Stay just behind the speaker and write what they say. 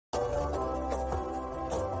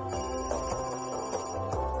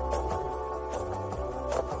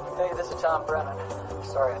Tom Brennan.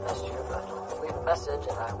 Sorry I missed you, but leave a message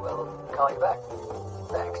and I will call you back.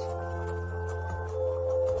 Thanks.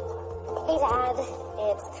 Hey, Dad.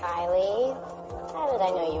 It's Kylie. How did I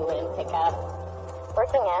know you wouldn't pick up?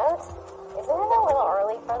 Working out? Isn't it a little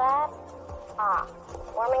early for that?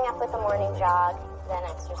 Warming up with a morning jog, then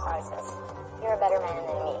exercises. You're a better man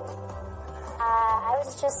than me. I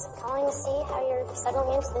was just calling to see how you're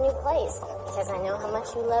settling into the new place, because I know how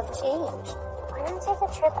much you love change. Why not take a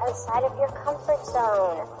trip outside of your comfort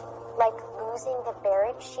zone? Like losing the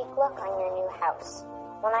barrack chic look on your new house.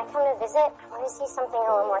 When I come to visit, I want to see something a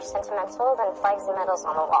little more sentimental than flags and medals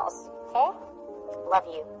on the walls, okay? Love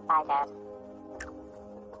you. Bye, Dad.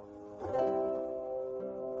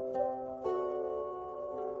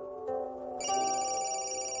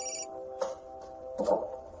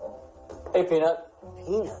 Hey, Peanut.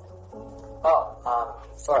 Peanut? Oh,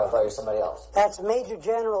 sorry, I thought you were somebody else. That's Major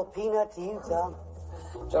General Peanut to you, Tom.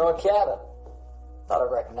 General Cabot. Thought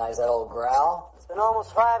I'd recognize that old growl. It's been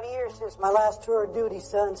almost 5 years since my last tour of duty,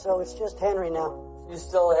 son, so it's just Henry now. You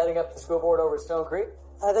still heading up the school board over at Stone Creek?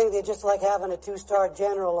 I think they just like having a 2-star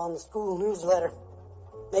general on the school newsletter.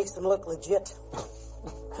 Makes them look legit.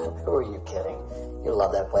 Who are you kidding? You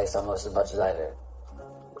love that place almost as much as I do.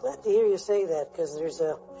 Glad to hear you say that, because there's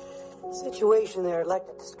a situation there I'd like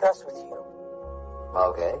to discuss with you.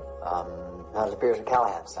 Okay. How does Piers and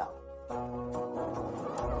Callahan sound?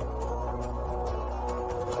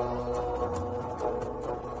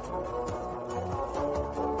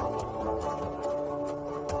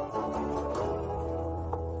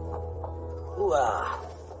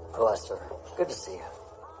 Hello, sir. Good to see you.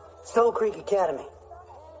 Stone Creek Academy.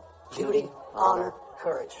 Duty, honor,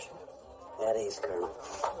 courage. At ease, Colonel.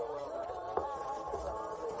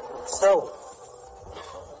 So,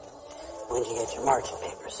 when'd you get your marching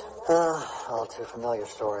papers? All too familiar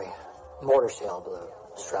story. Mortar shell blew.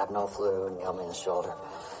 Shrapnel flew and nailed me in the shoulder.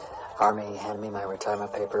 Army handed me my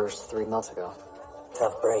retirement papers 3 months ago.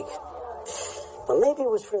 Tough break. Well, maybe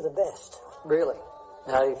it was for the best. Really?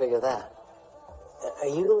 How do you figure that? Are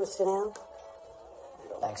you going to sit down?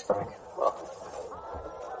 Thanks, Frank.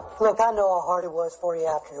 Look, I know how hard it was for you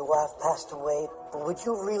after your wife passed away, but would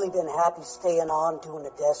you really been happy staying on doing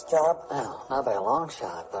a desk job? Well, not by a long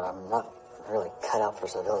shot, but I'm not really cut out for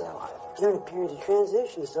civilian life. You're in a period of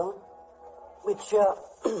transition, son. Which,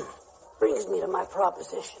 brings me to my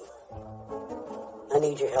proposition. I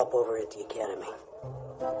need your help over at the academy.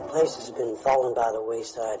 The place has been falling by the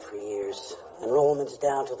wayside for years. Enrollment's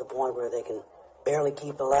down to the point where they can barely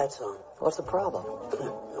keep the lights on. What's the problem?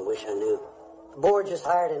 I wish I knew. The board just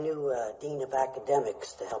hired a new dean of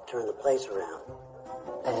academics to help turn the place around.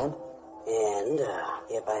 And? And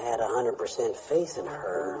if I had 100% faith in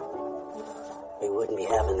her, we wouldn't be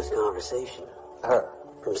having this conversation. Her?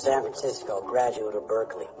 From San Francisco, graduate of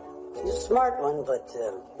Berkeley. She's a smart one, but,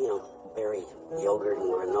 very yogurt and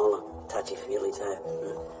granola, touchy-feely type.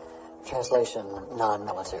 Translation,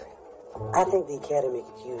 non-military. I think the academy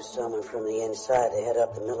could use someone from the inside to head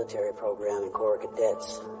up the military program in Corps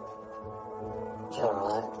Cadets.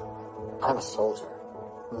 General, I'm a soldier,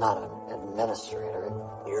 not an administrator.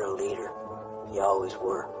 You're a leader. You always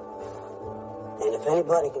were. And if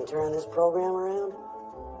anybody can turn this program around,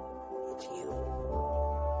 it's you.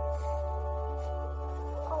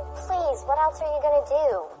 Oh, please, what else are you going to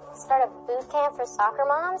do? Start a boot camp for soccer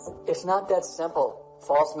moms? It's not that simple.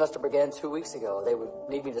 Fall semester began 2 weeks ago. They would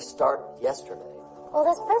need me to start yesterday. Well,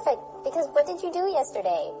 that's perfect, because what did you do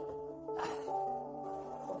yesterday?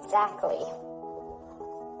 Exactly.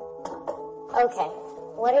 Okay,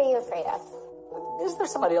 what are you afraid of? Is there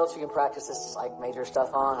somebody else you can practice this psych major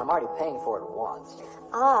stuff on? I'm already paying for it once.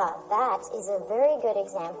 That is a very good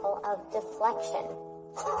example of deflection.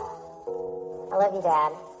 I love you,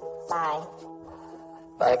 Dad. Bye.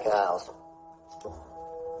 Bye, Kyles.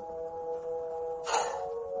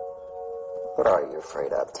 What are you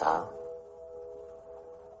afraid of, Tom?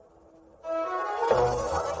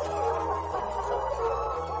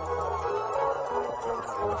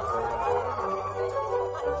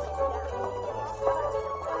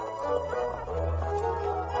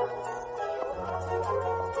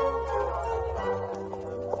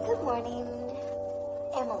 Good morning.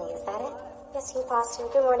 Emily, is that it? Yes, you, Foster.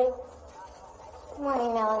 Good morning. Good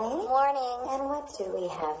morning, Melanie. Morning. And what do we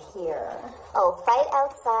have here? Oh, fight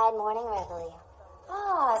outside morning reveille.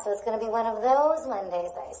 So it's going to be one of those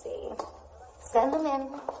Mondays, I see. Send them in.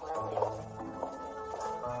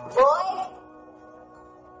 Boys?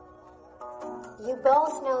 You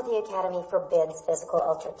both know the Academy forbids physical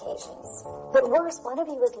altercations. But worse, one of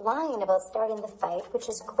you is lying about starting the fight, which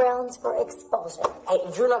is grounds for expulsion. Hey,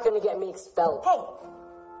 you're not going to get me expelled. Hey.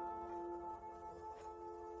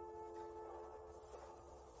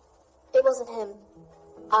 wasn't him.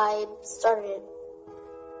 I started it.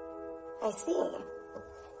 I see.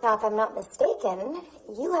 Now, if I'm not mistaken,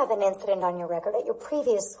 you have an incident on your record at your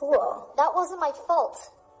previous school. That wasn't my fault.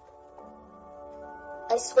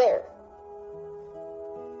 I swear.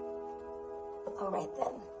 All right,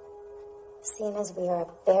 then. Seeing as we are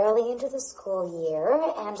barely into the school year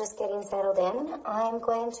and just getting settled in, I'm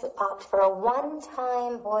going to opt for a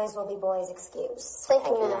one-time boys will be boys excuse. Thank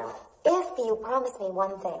you, ma'am. If you promise me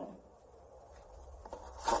one thing.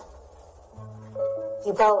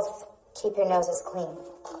 You both keep your noses clean.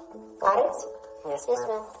 Got it? Yes, Yes, ma'am.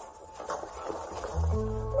 ma'am.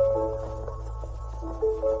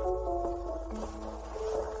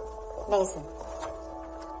 Mason,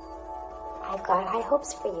 I've got high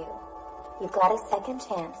hopes for you. You've got a second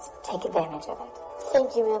chance. Take advantage of it.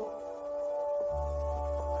 Thank you, ma'am.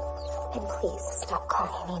 And please stop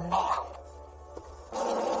calling me ma'am.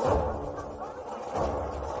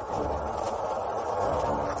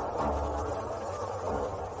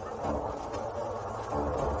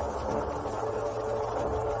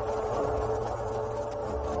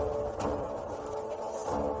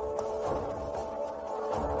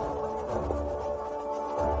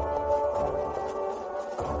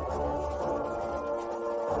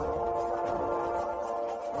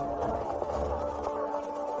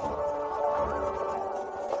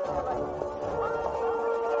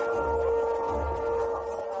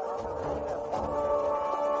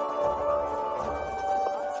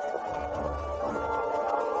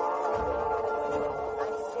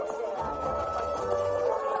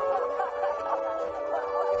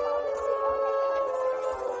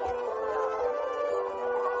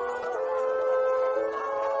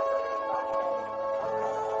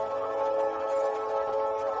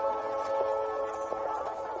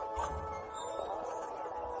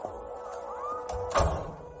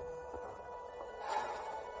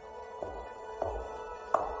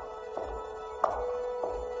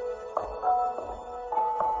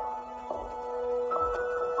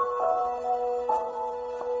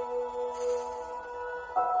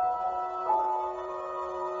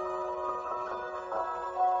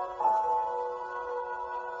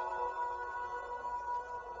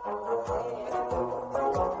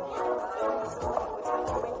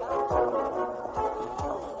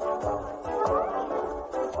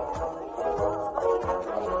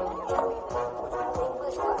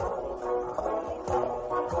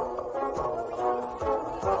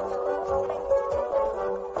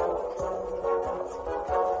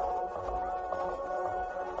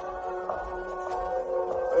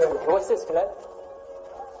 What's this, Cadet?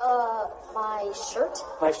 My shirt?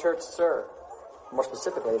 My shirt, sir. More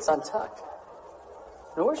specifically, it's untucked.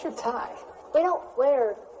 Now, where's your tie? We don't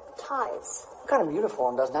wear ties. What kind of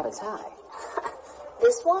uniform doesn't have a tie?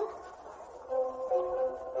 This one?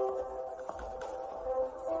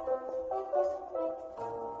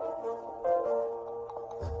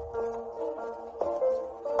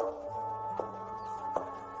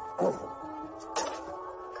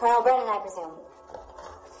 Colonel Brennan, I presume.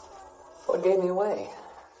 What gave me away?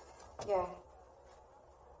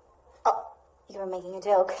 You were making a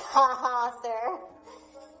joke. Ha ha, sir.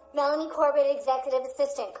 Melanie Corbett, Executive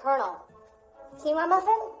Assistant, Colonel. Quinoa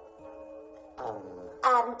muffin?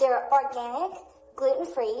 They're organic,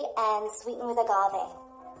 gluten-free, and sweetened with agave.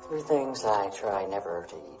 3 things I try never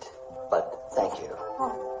to eat. But thank you.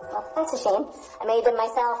 Oh, well, that's a shame. I made them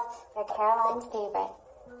myself. They're Caroline's favorite.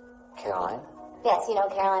 Caroline? Yes, you know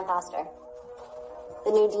Caroline Foster,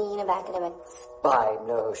 the new dean of academics. Well, I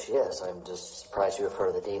know who she is. I'm just surprised you refer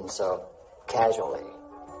to the dean so casually.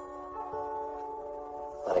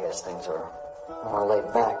 But I guess things are more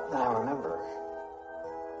laid back than I remember.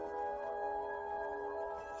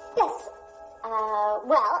 Yes.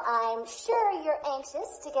 Well, I'm sure you're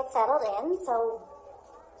anxious to get settled in, so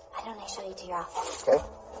why don't I show you to your office? Okay.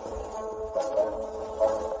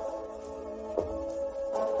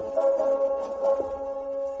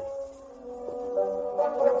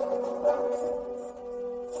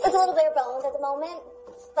 It's a little bare bones at the moment,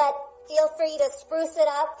 but feel free to spruce it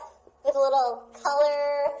up with a little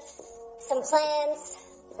color, some plants,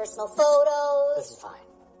 personal photos. This is fine.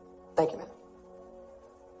 Thank you, ma'am.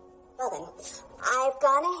 Well then, I've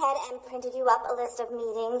gone ahead and printed you up a list of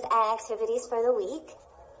meetings and activities for the week.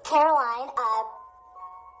 Caroline,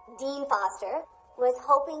 Dean Foster, was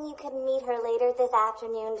hoping you could meet her later this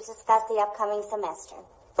afternoon to discuss the upcoming semester.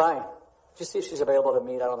 Fine. Just see if she's available to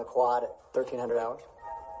meet out on the quad at 1300 hours.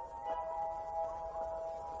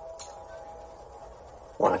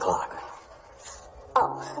 1 o'clock.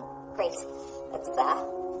 Oh, great. It's,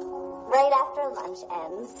 right after lunch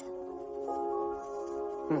ends.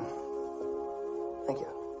 Thank you.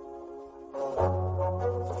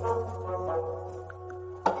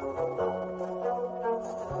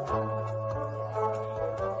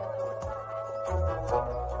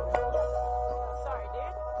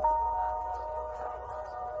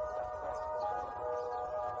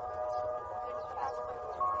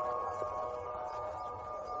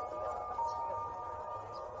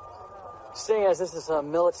 Seeing as this is a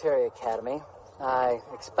military academy, I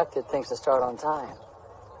expected things to start on time.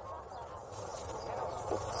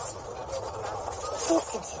 Please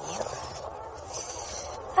continue.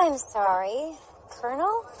 I'm sorry,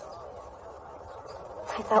 Colonel.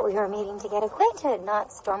 I thought we were meeting to get acquainted,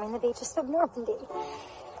 not storming the beaches of Normandy.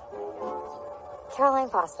 Caroline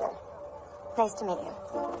Foster. Nice to meet you.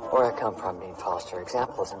 Where I come from, Dean Foster,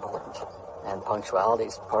 example is important. And punctuality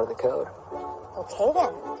is part of the code. Okay,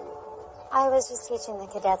 then. I was just teaching the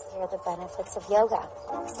cadets here the benefits of yoga.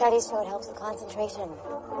 Studies show it helps with concentration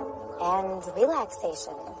and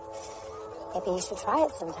relaxation. Maybe you should try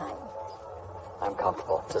it sometime. I'm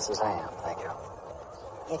comfortable, just as I am, thank you.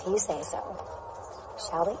 If you say so.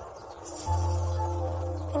 Shall we?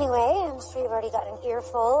 Anyway, I'm sure you've already got an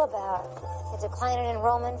earful about the decline in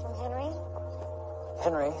enrollment from Henry.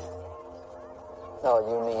 Henry? No,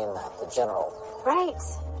 you mean the general. Right.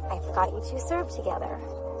 I forgot you two served together.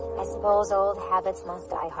 I suppose old habits must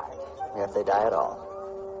die hard. If they die at all.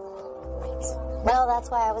 Right. Well, that's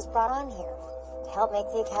why I was brought on here. To help make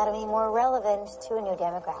the academy more relevant to a new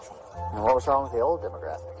demographic. And what was wrong with the old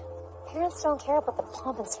demographic? Parents don't care about the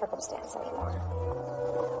pomp and circumstance anymore.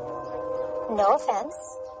 No offense.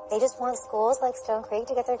 They just want schools like Stone Creek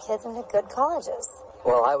to get their kids into good colleges.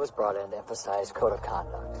 Well, I was brought in to emphasize code of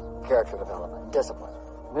conduct, character development, discipline.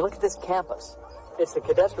 I mean, look at this campus. It's the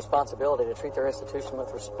cadets' responsibility to treat their institution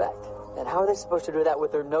with respect. And how are they supposed to do that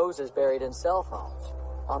with their noses buried in cell phones?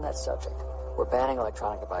 On that subject, we're banning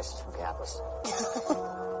electronic devices from campus.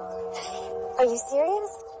 Are you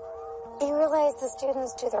serious? You realize the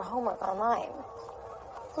students do their homework online.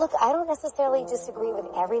 Look, I don't necessarily disagree with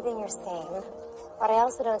everything you're saying, but I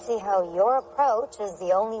also don't see how your approach is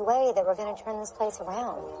the only way that we're going to turn this place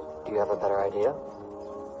around. Do you have a better idea?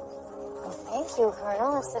 Well, thank you,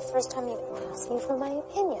 Colonel. It's the first time you've asked me for my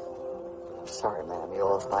opinion. Sorry, ma'am.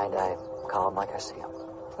 You'll find I call them like I see them.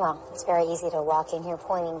 Well, it's very easy to walk in here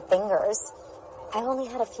pointing fingers. I've only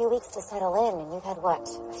had a few weeks to settle in, and you've had, what,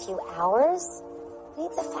 a few hours?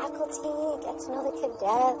 Meet the faculty, get to know the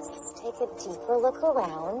cadets, take a deeper look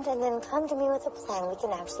around, and then come to me with a plan we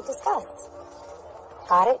can actually discuss.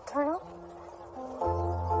 Got it, Colonel?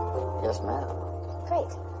 Yes, ma'am.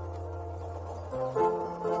 Great.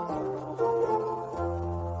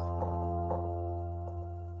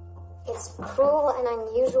 It's cruel and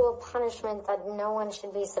unusual punishment that no one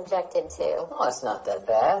should be subjected to. Well, that's not that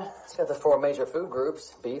bad. It's got the 4 major food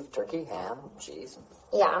groups: beef, turkey, ham, cheese.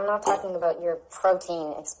 Yeah, I'm not talking about your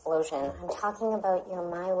protein explosion. I'm talking about your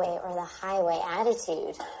my way or the highway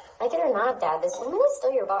attitude. Like it or not, Dad, this woman is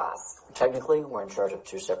still your boss. Technically, we're in charge of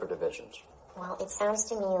 2 separate divisions. Well, it sounds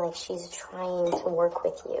to me like she's trying to work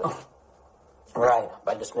with you. Right,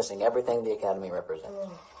 by dismissing everything the academy represents.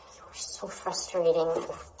 You're so frustrating.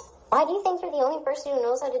 Why do you think you're the only person who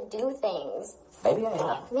knows how to do things? Maybe I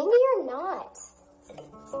am. Maybe you're not.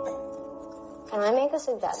 Can I make a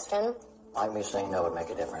suggestion? Like me saying no would make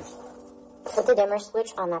a difference. Put the dimmer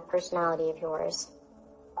switch on that personality of yours.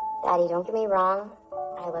 Daddy, don't get me wrong.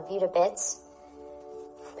 I love you to bits.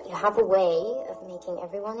 But you have a way of making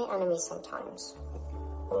everyone the enemy sometimes.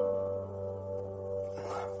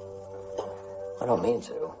 I don't mean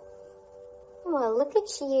to. Well, look at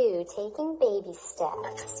you, taking baby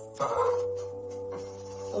steps.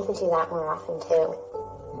 You could do that more often, too.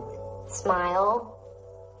 Smile.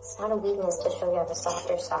 It's not a weakness to show you have a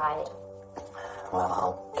softer side. Well,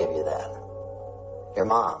 I'll give you that. Your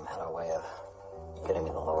mom had a way of getting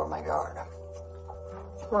me to lower my guard.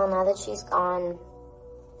 Well, now that she's gone,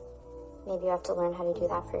 maybe you have to learn how to do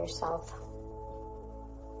that for yourself.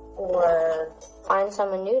 Or find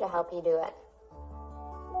someone new to help you do it.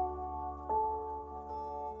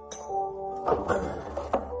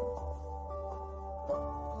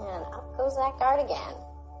 And up goes that guard again.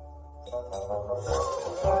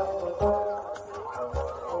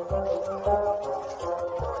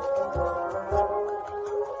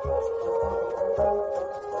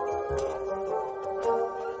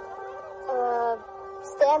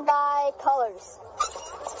 Stand by, colors.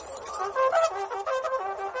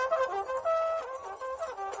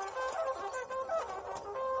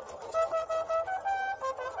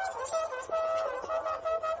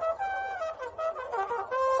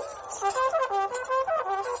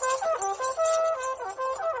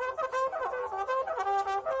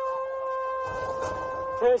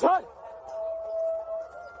 Attention!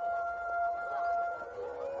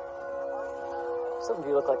 Some of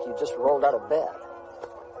you look like you just rolled out of bed.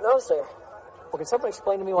 No, sir. Well, can somebody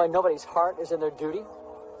explain to me why nobody's heart is in their duty?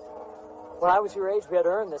 When I was your age, we had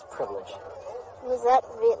earned this privilege. Was that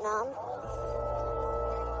Vietnam?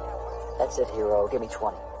 That's it, hero. Give me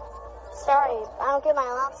 20. Sorry, I don't get my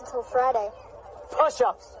allowance until Friday.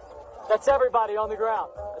 Push-ups. That's everybody on the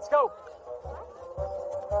ground. Let's go.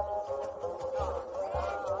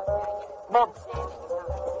 Come on.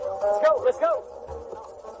 Let's go, let's go.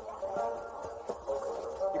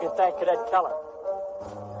 You can thank Cadet Keller.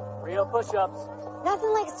 Real push-ups.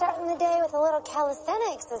 Nothing like starting the day with a little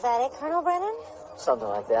calisthenics. Is that it, Colonel Brennan? Something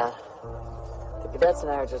like that. The cadets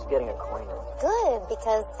and I are just getting acquainted. Good,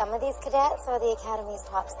 because some of these cadets are the Academy's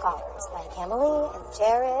top scholars, like Emily and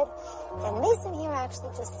Jared. And Mason here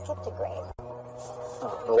actually just skipped a grade.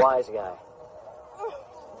 Oh, the wise guy.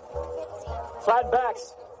 Flat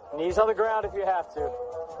backs. Knees on the ground if you have to.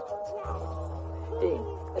 Dean,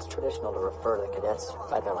 it's traditional to refer to the cadets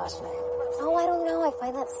by their last name. Oh, I don't know. I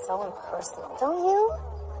find that so impersonal. Don't you?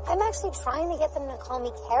 I'm actually trying to get them to call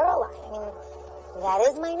me Caroline. I mean, that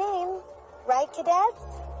is my name. Right, cadets?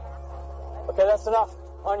 Okay, that's enough.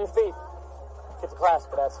 On your feet. Get to class,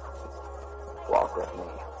 cadets. Walk with me.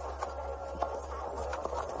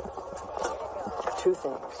 Two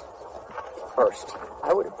things. First,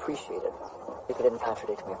 I would appreciate it if you didn't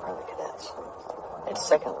contradict me in front of the cadets. And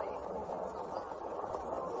secondly,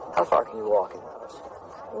 how far can you walk in those?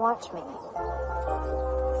 Watch me.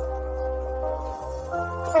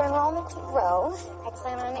 For enrollment to grow, I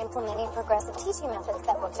plan on implementing progressive teaching methods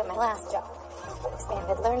that worked at my last job.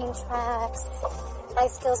 Expanded learning tracks,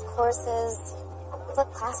 life skills courses,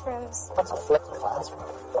 flipped classrooms. What's a flipped classroom?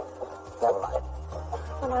 Never mind.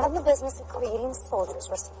 We're not in the business of creating soldiers.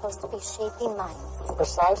 We're supposed to be shaping minds.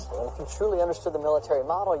 Precisely. And if you truly understood the military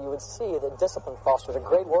model, you would see that discipline fosters a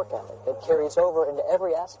great work ethic that carries over into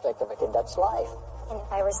every aspect of a cadet's life. And if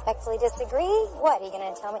I respectfully disagree, what, are you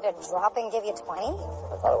going to tell me to drop and give you 20?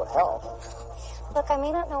 I thought it would help. Look, I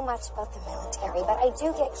may not know much about the military, but I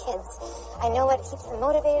do get kids. I know what keeps them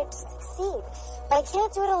motivated to succeed. But I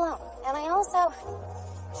can't do it alone. And I also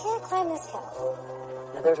can't climb this hill.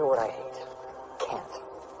 Now, there's a word I hate. Can't.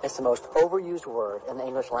 It's the most overused word in the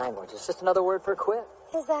English language. It's just another word for quit.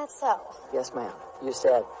 Is that so? Yes, ma'am. You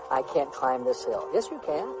said, I can't climb this hill. Yes, you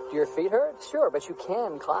can. Do your feet hurt? Sure, but you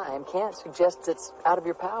can climb. Can't suggest it's out of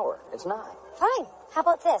your power. It's not. Fine. How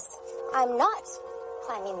about this? I'm not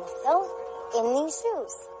climbing this hill in these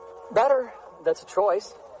shoes. Better. That's a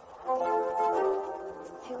choice.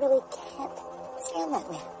 I really can't stand that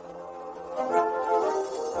man.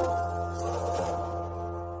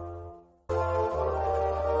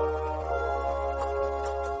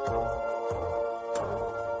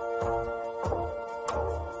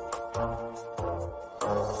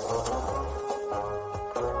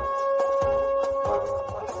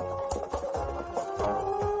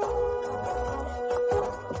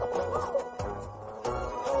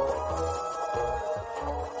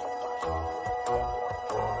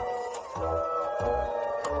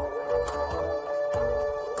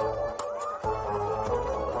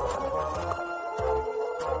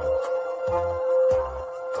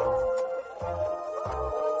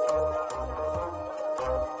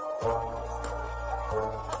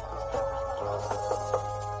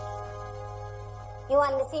 You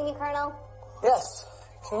wanted to see me, Colonel? Yes.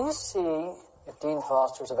 Can you see if Dean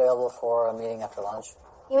Foster's available for a meeting after lunch?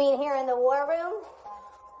 You mean here in the war room?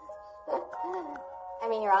 I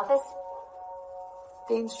mean your office?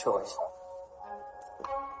 Dean's choice.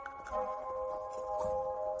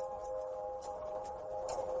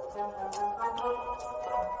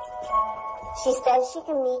 She says she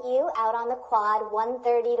can meet you out on the quad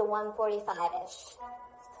 1:30 to 1:45-ish.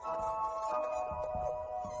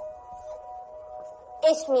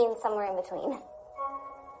 Ish means somewhere in between.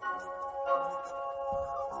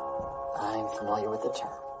 I'm familiar with the term.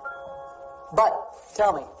 But,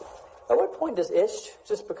 tell me, at what point does ish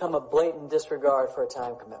just become a blatant disregard for a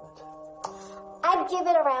time commitment? I'd give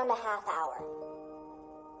it around a half hour.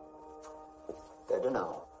 Good to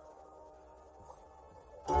know.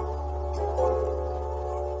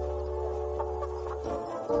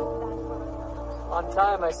 On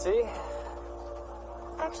time, I see.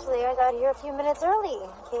 Actually, I got here a few minutes early,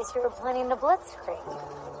 in case you were planning to blitzkrieg.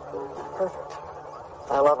 Perfect.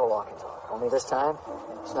 I love a walk and talk. Only this time,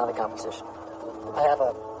 it's not a competition. I have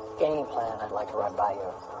a game plan I'd like to run by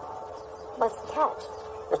you. What's the catch?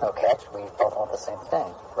 There's no catch. We both want the same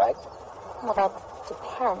thing, right? Well, that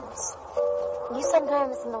depends. You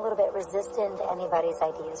sometimes seem a little bit resistant to anybody's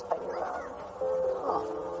ideas but your own.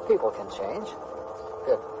 Oh, people can change.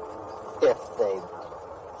 If they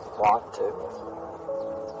want to.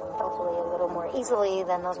 Hopefully a little more easily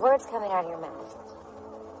than those words coming out of your mouth.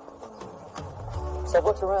 So I've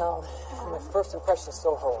looked around, and my first impression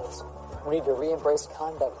still holds. We need to re-embrace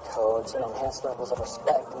conduct codes and enhance levels of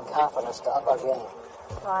respect and confidence to up our game.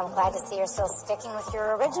 Well, I'm glad to see you're still sticking with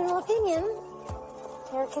your original opinion.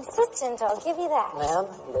 You're consistent, I'll give you that. Ma'am,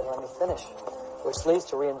 you didn't let me finish. Which leads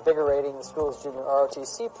to reinvigorating the school's junior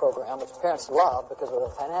ROTC program, which parents love because of the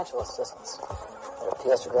financial assistance. It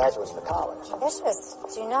appeals to graduates for college. Ambitious.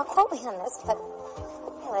 Do not quote me on this, but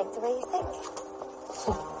I like the way you think.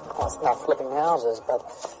 Well, it's not flipping houses, but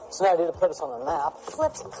it's an idea to put us on the map.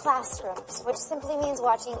 Flipped classrooms, which simply means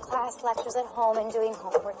watching class lectures at home and doing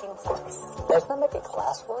homework in class. Doesn't that make it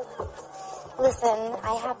classwork? Listen,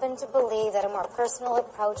 I happen to believe that a more personal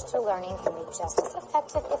approach to learning can be just as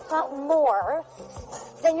effective, if not more,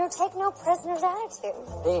 than your take-no-prisoners attitude.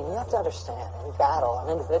 Dean, you have to understand, in battle,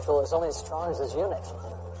 an individual is only as strong as his unit.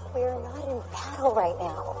 We're not in battle right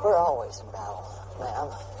now. We're always in battle,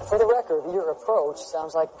 ma'am. For the record, your approach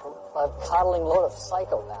sounds like a coddling load of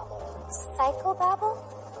psychobabble. Psychobabble?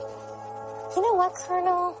 You know what,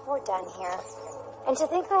 Colonel? We're done here. And to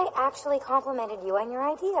think I actually complimented you on your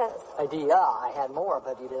ideas. Idea? I had more,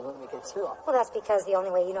 but you didn't let me get to them. Well, that's because the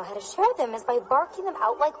only way you know how to share them is by barking them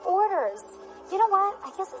out like orders. You know what?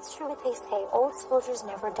 I guess it's true what they say. Old soldiers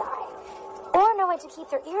never die. Or know when to keep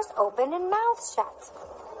their ears open and mouths shut.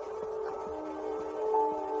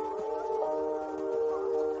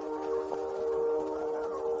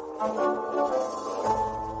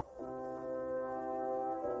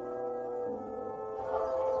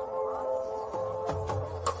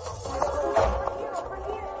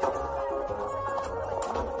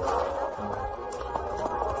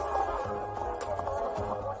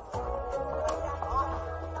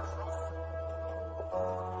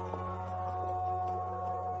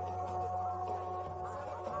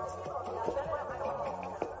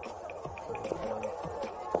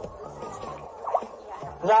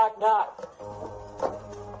 Knock, knock.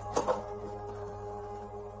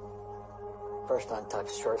 First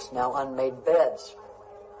untucked shirts, now unmade beds.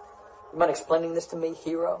 You mind explaining this to me,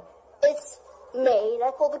 hero? It's made.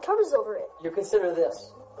 I pulled the covers over it. You consider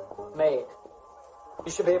this made.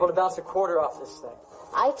 You should be able to bounce a quarter off this thing.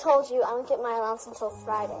 I told you I don't get my allowance until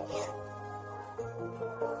Friday.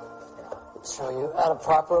 Show you how to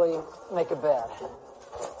properly make a bed.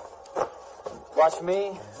 Watch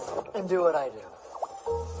me and do what I do.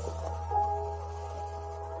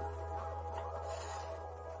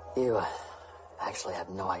 You actually have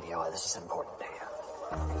no idea why this is important to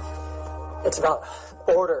you. It's about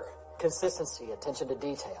order, consistency, attention to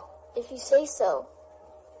detail. If you say so,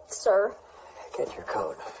 sir. Get your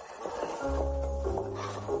coat.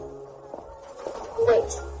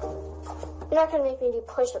 Wait. You're not going to make me do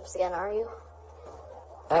push-ups again, are you?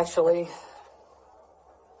 Actually,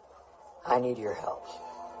 I need your help.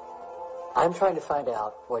 I'm trying to find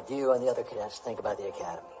out what you and the other cadets think about the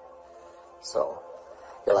academy. So,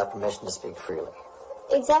 you'll have permission to speak freely.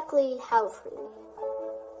 Exactly how freely?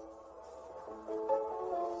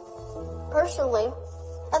 Personally,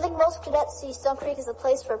 I think most cadets see Stone Creek as a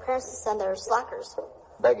place for parents to send their slackers.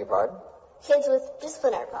 Beg your pardon? Kids with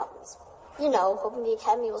disciplinary problems. You know, hoping the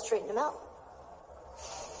academy will straighten them out.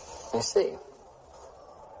 I see.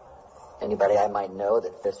 Anybody I might know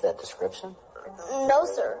that fits that description? No,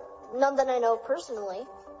 sir. None that I know of personally.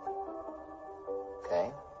 Okay.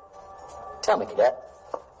 Tell me, cadet,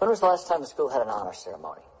 when was the last time the school had an honor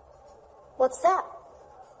ceremony? What's that?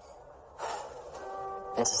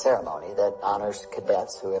 It's a ceremony that honors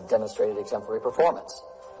cadets who have demonstrated exemplary performance.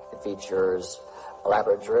 It features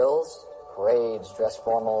elaborate drills, parades, dress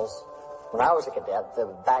formals. When I was a cadet, the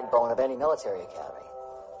backbone of any military academy.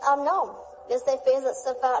 No. Guess they phased that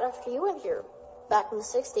stuff out after you went here, back in the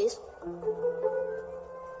 60s.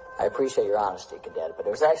 I appreciate your honesty, cadet, but it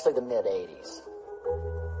was actually the mid-'80s.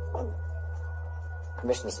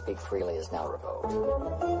 Permission to speak freely is now revoked. You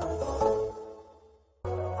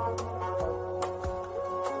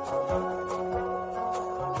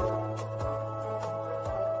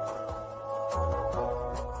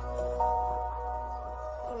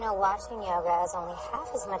know, watching yoga is only half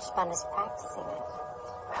as much fun as practicing it.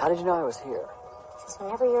 How did you know I was here? Because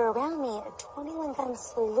whenever you're around me, a 21-gun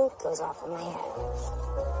salute goes off in my head.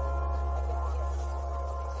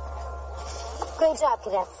 Great job,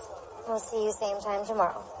 cadets. We'll see you same time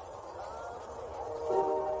tomorrow.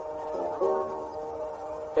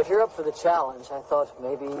 If you're up for the challenge, I thought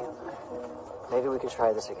maybe we could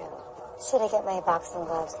try this again. Should I get my boxing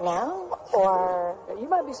gloves now, or... You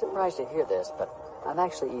might be surprised to hear this, but I'm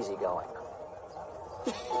actually easygoing.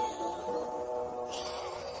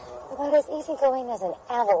 About as easygoing as an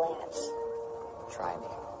avalanche. Try me.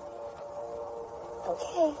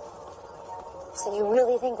 Okay. So you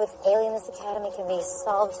really think what's ailing this academy can be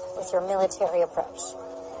solved with your military approach?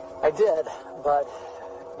 I did, but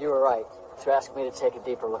you were right to ask me to take a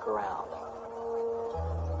deeper look around.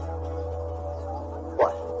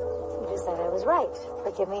 said I was right.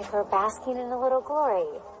 Forgive me for basking in a little glory.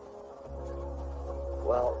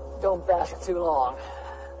 Well, don't bask too long.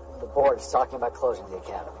 The board is talking about closing the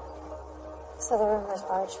academy. So the rumors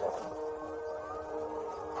are true.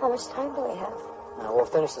 How much time do we have? Now, we'll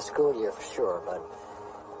finish the school year for sure, but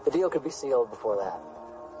the deal could be sealed before that.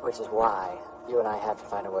 Which is why you and I have to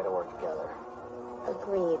find a way to work together.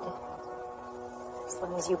 Agreed. As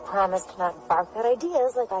long as you promise to not bark at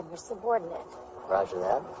ideas like I'm your subordinate. Roger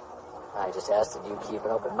that. I just asked that you keep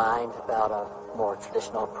an open mind about a more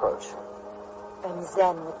traditional approach. I'm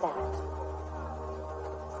zen with that.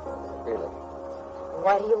 Really?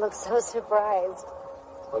 Why do you look so surprised?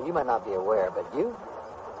 Well, you might not be aware, but you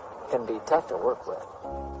can be tough to work with.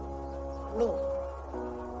 Me?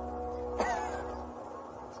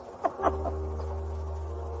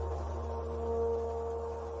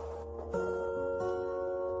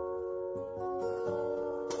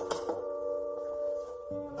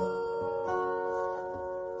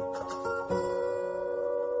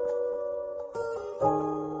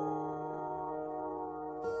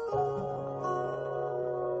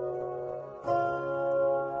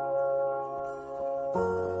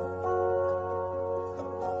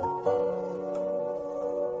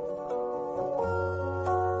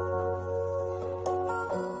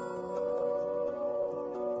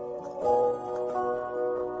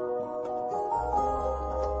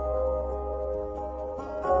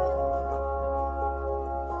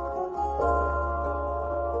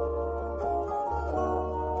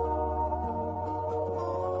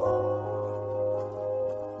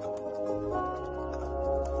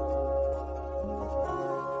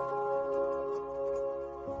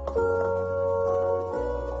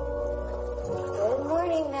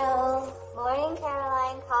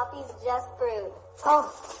 Just brewed. Oh,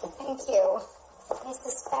 thank you. I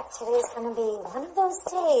suspect today's going to be one of those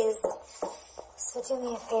days. So do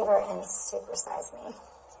me a favor and supersize me.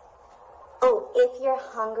 Oh, if you're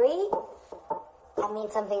hungry, I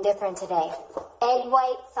made something different today. Egg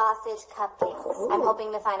white sausage cupcakes. Ooh. I'm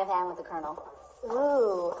hoping to find a fan with a kernel.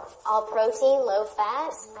 Ooh. All protein, low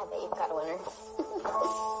fat. I bet you've got a winner.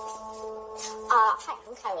 Hi,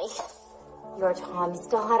 I'm Kylie. You're Tom's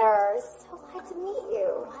daughter. So glad to meet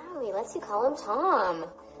you. Wow, he lets you call him Tom.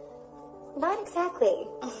 Not exactly.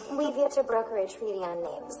 We've yet to broker a treaty on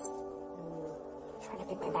names. Trying to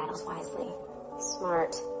pick my battles wisely.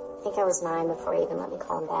 Smart. I think I was 9 before he even let me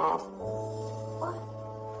call him Dad. What?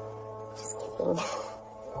 Just kidding.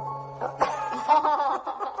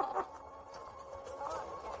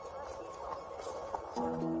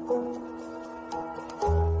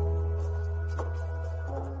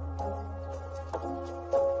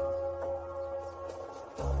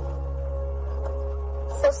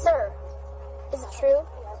 So, sir, is it true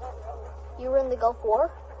you were in the Gulf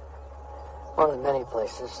War? One of the many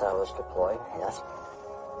places I was deployed, yes.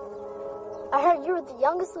 I heard you were the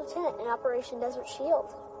youngest lieutenant in Operation Desert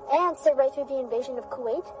Shield and stood right through the invasion of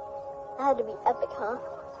Kuwait. That had to be epic, huh?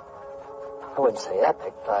 I wouldn't say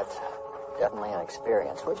epic, but definitely an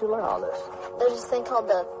experience. Where'd you learn all this? There's this thing called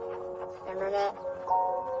the internet.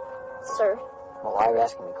 Sir, Well, why are you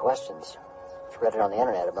asking me questions? If you read it on the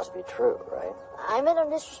internet, it must be true, right? I meant no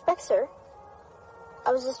disrespect, sir.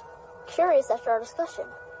 I was just curious after our discussion.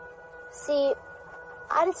 See,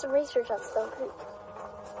 I did some research on Stone Creek.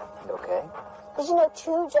 Okay. Did you know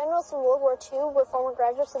 2 generals in World War II were former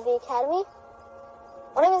graduates of the academy?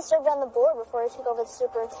 One even served on the board before he took over the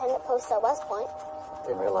superintendent post at West Point.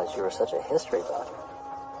 Didn't realize you were such a history buff.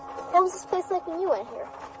 What was this place like when you went here?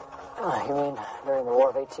 Oh, you mean during the War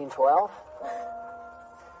of 1812?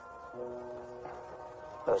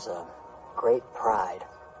 There was a great pride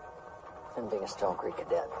in being a Stone Creek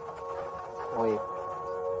cadet. We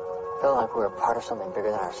felt like we were part of something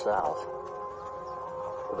bigger than ourselves.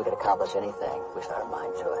 If we could accomplish anything, we set our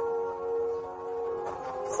mind to it.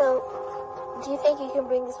 So, do you think you can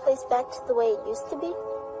bring this place back to the way it used to be?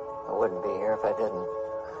 I wouldn't be here if I didn't.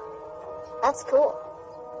 That's cool.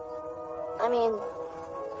 I mean,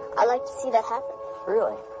 I'd like to see that happen.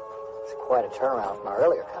 Really? It's quite a turnaround from our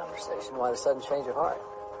earlier conversation. Why the sudden change of heart?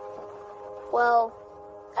 Well,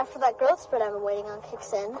 after that growth spurt I've been waiting on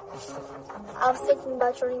kicks in, I was thinking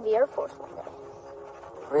about joining the Air Force one day.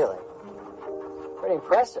 Really? Pretty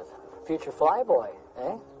impressive. Future flyboy,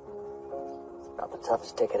 eh? It's about the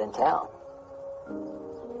toughest ticket in town.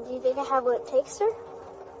 Do you think I have what it takes, sir?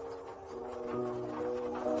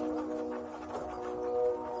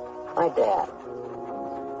 My dad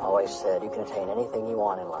always said you can attain anything you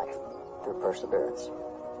want in life through perseverance.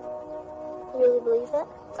 You really believe that?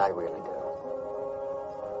 I really do.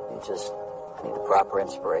 You just need the proper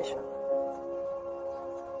inspiration.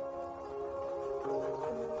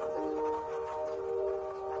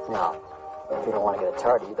 Now, if you don't want to get a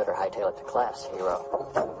tardy, you better hightail it to class, hero.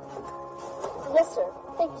 Yes, sir.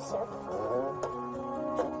 Thank you, sir.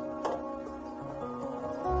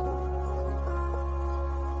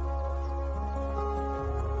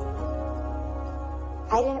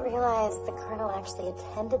 I didn't realize the colonel actually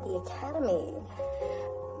attended the academy.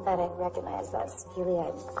 But I recognize that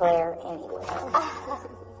celiac glare anywhere.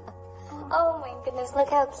 Oh my goodness, look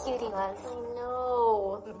how cute he was. I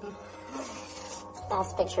know.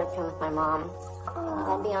 Last picture of him with my mom.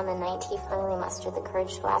 That'd be on the night he finally mustered the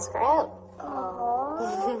courage to ask her out.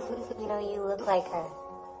 You know, you look like her.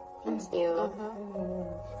 Thank you.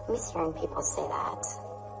 I miss hearing people say that.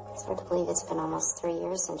 It's hard to believe it's been almost 3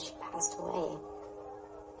 years since she passed away.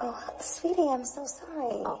 Oh, sweetie, I'm so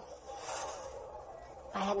sorry. Oh.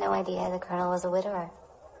 I had no idea the colonel was a widower.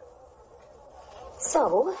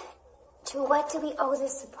 So, to what do we owe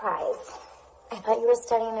this surprise? I thought you were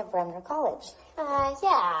studying at Bremner College.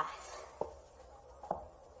 Yeah.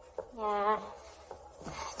 Yeah.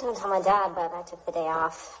 Don't tell my dad, but I took the day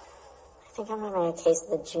off. I think I'm having a case of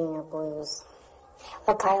the junior blues.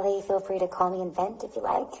 Look, Kylie, feel free to call me and vent if you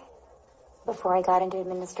like. Before I got into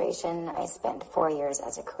administration, I spent 4 years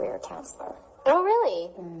as a career counselor. Oh, really?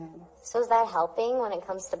 So is that helping when it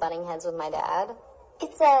comes to butting heads with my dad?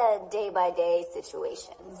 It's a day-by-day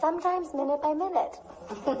situation. Sometimes minute by minute.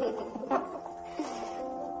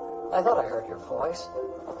 I thought I heard your voice.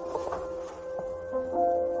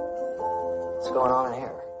 What's going on in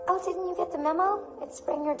here? Oh, didn't you get the memo? It's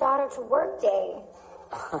Bring Your Daughter to Work Day.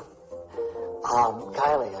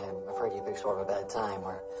 Kylie, I'm afraid you picked sort of a bad time.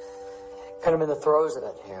 We're kind of in the throes of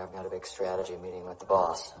it here. I've got a big strategy meeting with the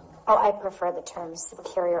boss. Oh, I prefer the term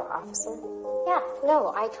superior officer. Yeah,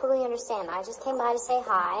 no, I totally understand. I just came by to say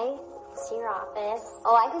hi, see your office.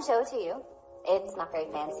 Oh, I can show it to you. It's not very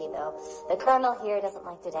fancy, though. The colonel here doesn't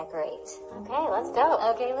like to decorate. Okay, let's go.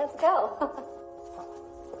 Okay, let's go.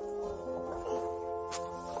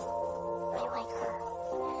 I like her.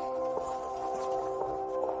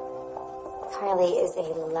 Carly is a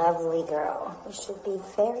lovely girl. You should be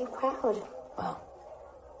very proud. Well,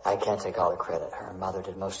 I can't take all the credit. Her mother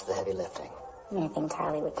did most of the heavy lifting. I think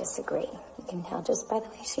Carly would disagree. You can tell just by the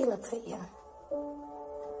way she looks at you.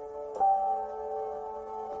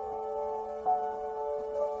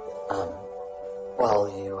 Well,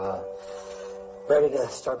 you, ready to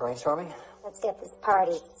start brainstorming? Let's get this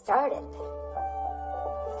party started.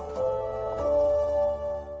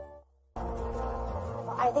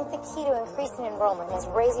 I think the key to increasing enrollment is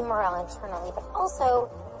raising morale internally, but also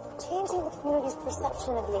changing the community's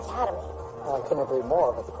perception of the academy. Well, I couldn't agree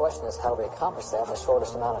more, but the question is how do we accomplish that in the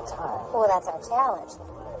shortest amount of time? Well, that's our challenge.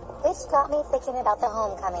 Which got me thinking about the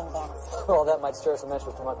homecoming dance. Well, that might stir some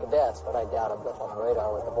interest among cadets, but I doubt a blip on the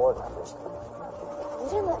radar with the board members. You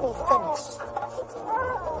didn't let me finish.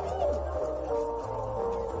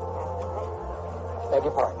 Beg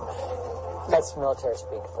your pardon. That's military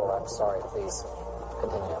speak for I'm sorry. Please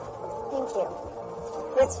continue. Thank you.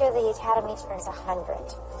 This year the academy turns 100,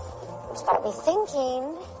 which got me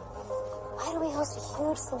thinking, why don't we host a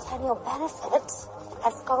huge centennial benefit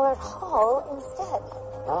at Scholar Hall instead?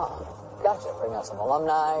 Ah, gotcha. Bring out some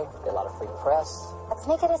alumni, get a lot of free press. Let's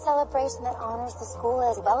make it a celebration that honors the school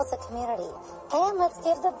as well as the community. And let's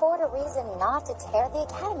give the board a reason not to tear the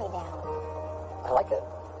academy down. I like it.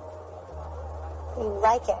 You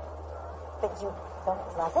like it, but you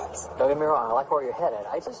don't love it? Don't get me wrong, I like where you're headed.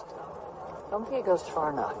 I just don't think it goes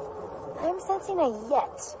far enough. I'm sensing a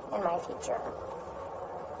yet in my future.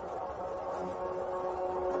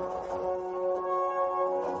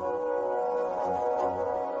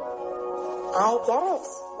 I get it.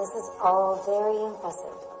 This is all very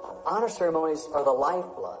impressive. Honor ceremonies are the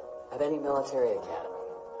lifeblood of any military academy.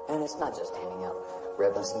 And it's not just handing out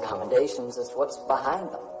ribbons and commendations, it's what's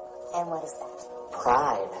behind them. And what is that?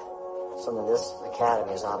 Pride. Something this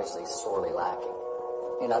academy is obviously sorely lacking.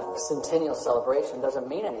 You know, a centennial celebration doesn't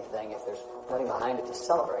mean anything if there's nothing behind it to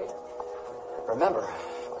celebrate. Remember,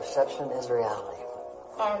 perception is reality.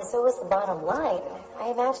 And so is the bottom line. I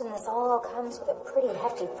imagine this all comes with a pretty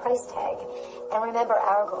hefty price tag. And remember,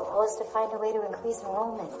 our goal is to find a way to increase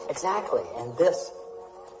enrollment. Exactly. And this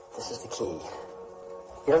is the key.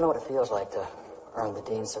 You don't know what it feels like to earn the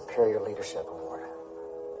Dean's Superior Leadership Award.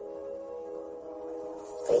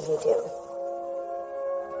 But you do.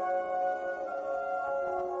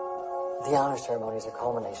 The honor ceremony is a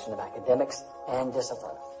culmination of academics and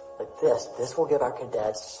discipline. But this will give our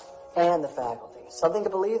cadets and the faculty something to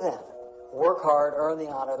believe in. Work hard, earn the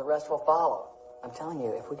honor, the rest will follow. I'm telling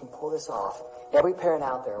you, if we can pull this off, every parent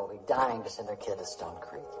out there will be dying to send their kid to Stone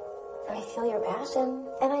Creek. I feel your passion,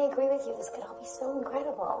 and I agree with you. This could all be so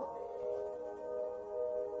incredible.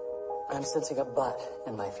 I'm sensing a but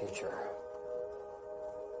in my future.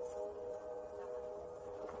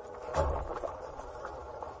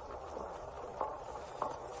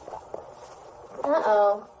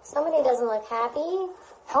 Uh-oh. Somebody doesn't look happy.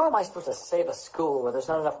 How am I supposed to save a school where there's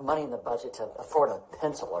not enough money in the budget to afford a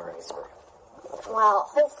pencil eraser? Well,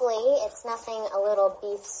 hopefully it's nothing a little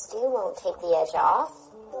beef stew won't take the edge off.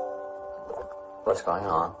 What's going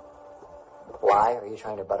on? Why are you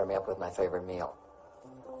trying to butter me up with my favorite meal?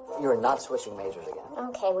 You are not switching majors again.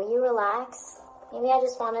 Okay, will you relax? Maybe I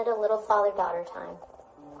just wanted a little father-daughter time.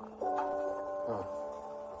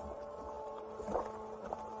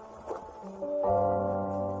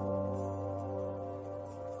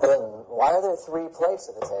 Then why are there 3 plates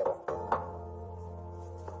at the table?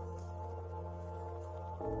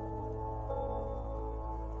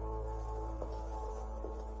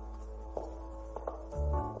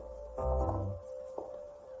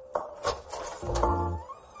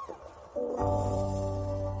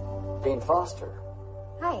 Dean Foster.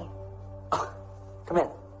 Hi. Come in.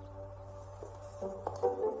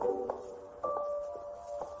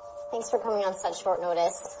 Thanks for coming on such short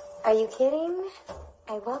notice. Are you kidding?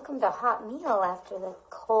 I welcomed a hot meal after the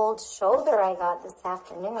cold shoulder I got this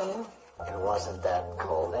afternoon. It wasn't that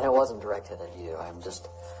cold, and it wasn't directed at you. I'm just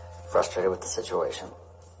frustrated with the situation.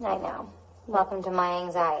 I know. Welcome to my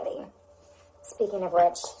anxiety. Speaking of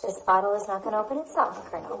which, this bottle is not going to open itself,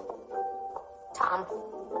 Colonel. Tom.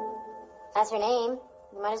 That's your name.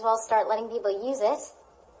 You might as well start letting people use it.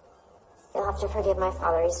 You'll have to forgive my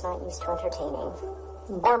father. He's not used to entertaining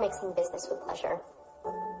or mixing business with pleasure.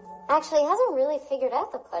 Actually, he hasn't really figured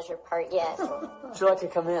out the pleasure part yet. Would you like to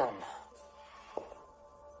come in?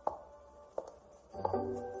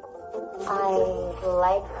 I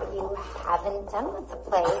like what you haven't done with the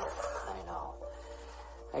place. I know.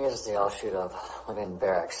 I guess it's the offshoot of living in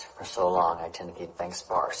barracks for so long. I tend to keep things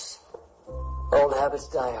sparse. Old habits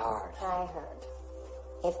die hard. I heard.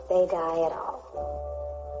 If they die at all.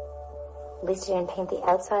 At least you didn't paint the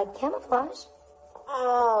outside camouflage.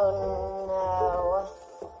 Oh, no.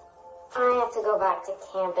 I have to go back to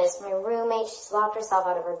campus. My roommate, she's locked herself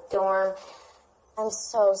out of her dorm. I'm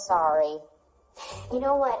so sorry. You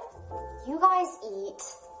know what? You guys eat.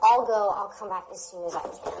 I'll go. I'll come back as soon as I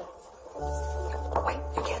can. Wait,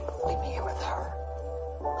 you can't leave me here with her.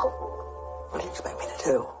 Oh, what do you expect me to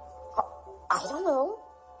do? I don't know.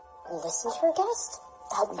 Listen to your guest.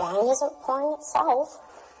 That wine isn't pouring itself.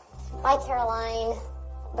 Bye, Caroline.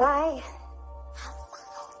 Bye.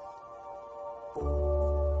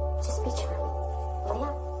 Just be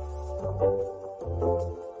charming.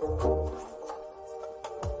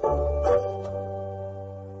 Oh,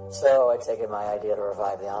 So I take it my idea to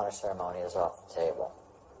revive the honor ceremony is off the table.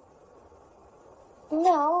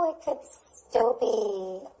 No, it could still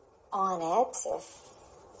be on it if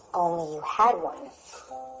only you had one.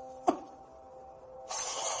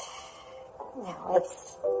 No,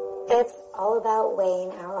 it's all about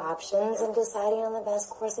weighing our options and deciding on the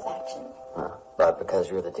best course of action. But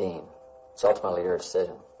because you're the dean, it's ultimately your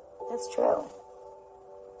decision. That's true.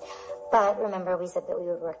 But remember, we said that we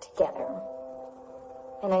would work together.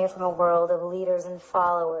 I know you're from a world of leaders and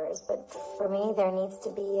followers, but for me, there needs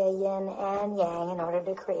to be a yin and yang in order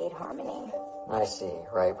to create harmony. I see.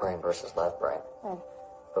 Right brain versus left brain.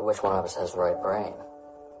 But which one of us has the right brain?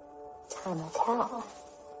 Time will tell.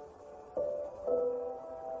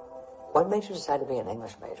 What made you decide to be an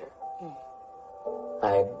English major?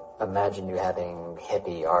 I imagine you having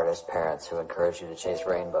hippie artist parents who encourage you to chase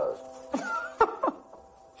rainbows.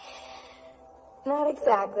 Not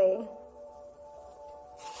exactly.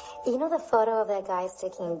 You know the photo of that guy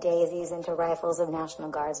sticking daisies into rifles of National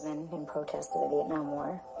Guardsmen in protest of the Vietnam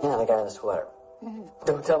War? Yeah, the guy in the sweater.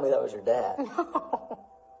 Don't tell me that was your dad.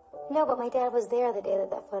 No, but my dad was there the day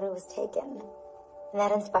that that photo was taken. And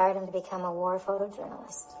that inspired him to become a war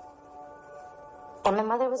photojournalist. And my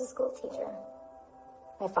mother was a school teacher.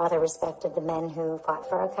 My father respected the men who fought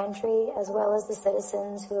for our country as well as the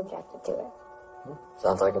citizens who objected to it.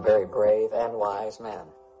 Sounds like a very brave and wise man.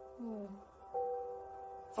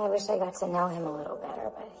 I wish I got to know him a little better,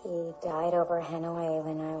 but he died over Hanoi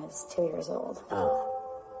when I was 2 years old. Oh,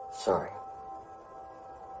 sorry.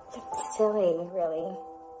 It's silly, really.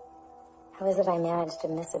 How is it I managed to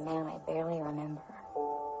miss a man I barely remember?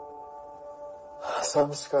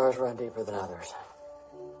 Some scars run deeper than others.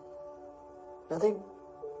 I think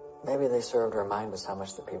maybe they serve to remind us how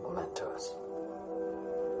much the people meant to us.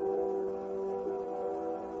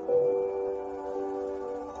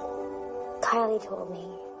 Kylie told me.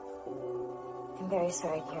 I'm very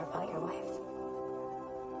sorry to hear about your wife.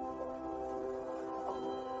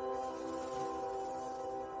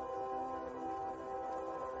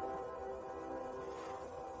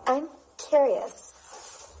 curious.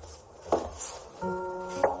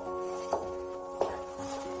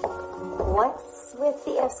 What's with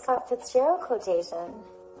the F. Scott Fitzgerald quotation?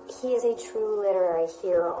 He is a true literary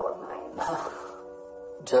hero of mine.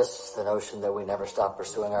 Just the notion that we never stop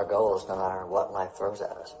pursuing our goals no matter what life throws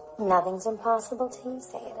at us. Nothing's impossible till you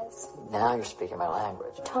say it is. Now you're speaking my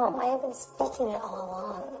language. Tom, I have been speaking it all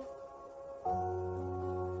along.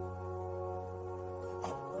 I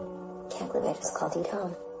can't believe I just called you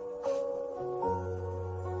Tom.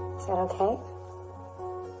 Is that okay?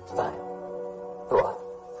 It's fine. What?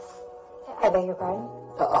 I beg your pardon?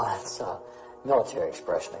 Oh, it's a military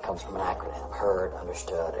expression that comes from an acronym. Heard,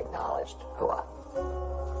 understood, acknowledged. What?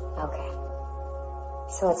 Okay.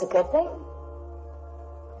 So it's a good thing?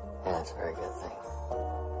 Yeah, it's a very good thing.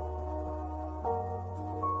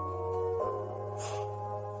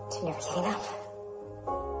 To never giving up.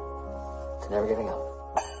 To never giving up.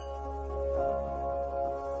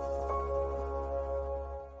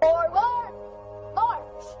 Forward!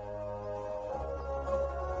 March!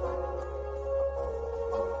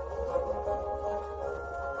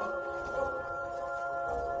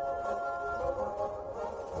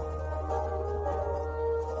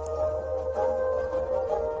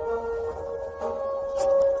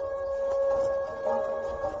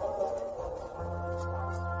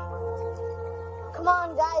 Come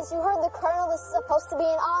on, guys. You heard the colonel. This is supposed to be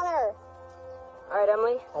an honor. All right,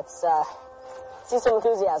 Emily, let's see some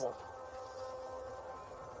enthusiasm.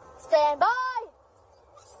 Stand by.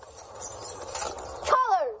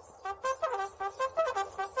 Colors.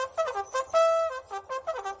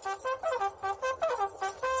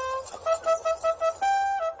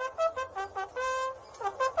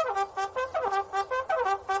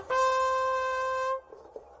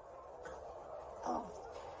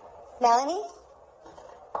 Melanie?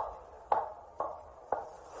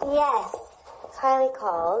 Yes. Kylie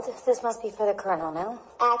called. This must be for the colonel, no?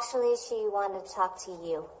 Actually, she wanted to talk to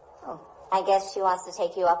you. Oh. I guess she wants to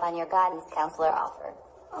take you up on your guidance counselor offer.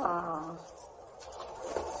 Oh.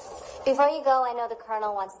 Before you go, I know the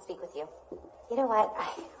colonel wants to speak with you. You know what?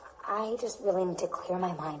 I just really need to clear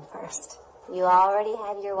my mind first. You already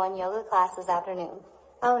had your one yoga class this afternoon.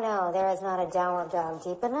 Oh no, there is not a downward dog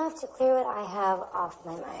deep enough to clear what I have off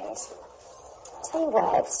my mind. Tell you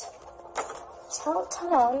what, tell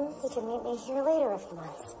Tom he can meet me here later if he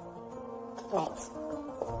wants. Good night.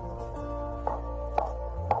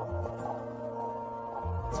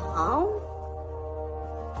 Tom?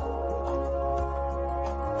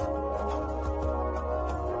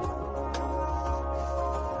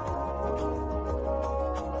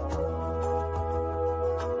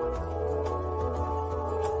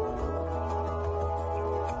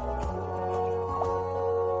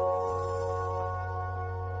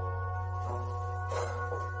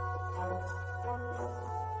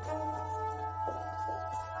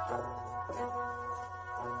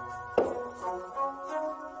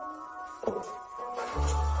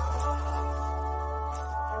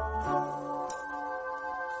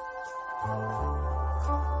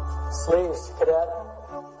 Sleeves, cadet.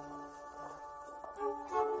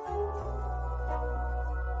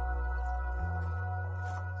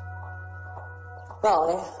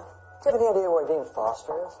 Melanie, do you have any idea where Dean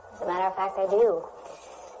Foster is? As a matter of fact, I do.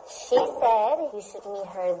 She said you should meet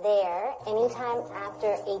her there anytime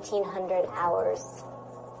after 1800 hours.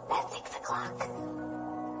 That's 6 o'clock.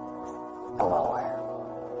 I'm well aware.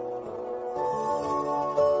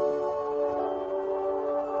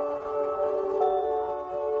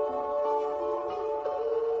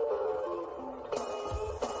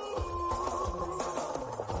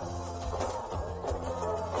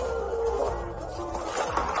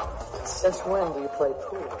 Since when do you play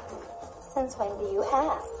pool? Since when do you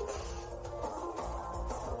ask?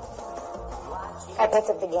 I picked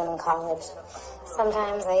up the game in college.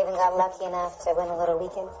 Sometimes I even got lucky enough to win a little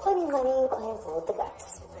weekend funny money playing pool with the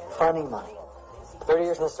guys. Funny money. 30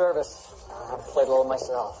 years in the service. I've played a little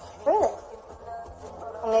myself. Really?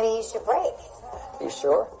 Well, maybe you should break. You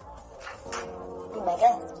sure? Be my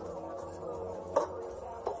guest.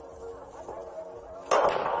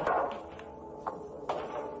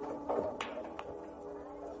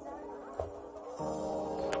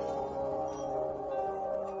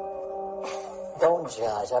 Don't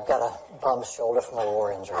judge. I've got a bum shoulder from a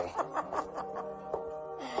war injury.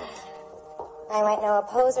 I might know a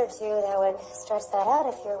pose or two that would stretch that out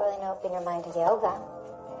if you're willing to open your mind to yoga.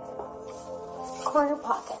 Corner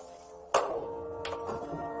pocket.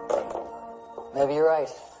 Maybe you're right.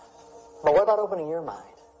 But what about opening your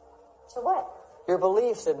mind? To what? Your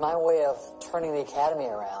beliefs that my way of turning the academy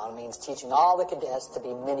around means teaching all the cadets to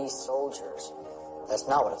be mini soldiers. That's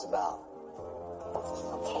not what it's about.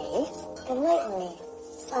 Okay. Enlighten me.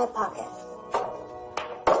 Side pocket.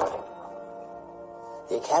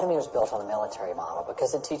 The academy was built on the military model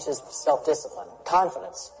because it teaches self-discipline,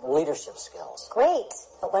 confidence, leadership skills. Great.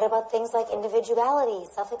 But what about things like individuality,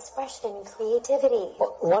 self-expression, creativity?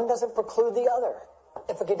 Well, one doesn't preclude the other.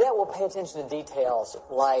 If a cadet will pay attention to details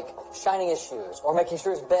like shining his shoes or making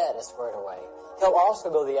sure his bed is squared away, he'll also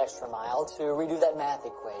go the extra mile to redo that math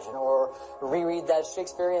equation or reread that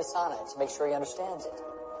Shakespearean sonnet to make sure he understands it.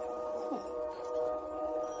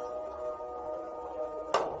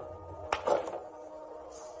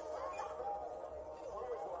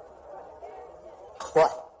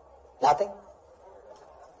 What? Nothing?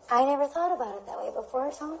 I never thought about it that way before,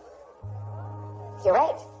 Tom. You're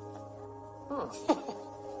right.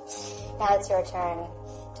 Now it's your turn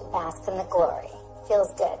to bask in the glory.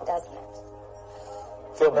 Feels good, doesn't it?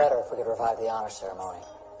 Feel better if we could revive the honor ceremony.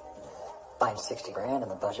 Find $60,000 in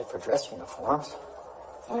the budget for dress uniforms.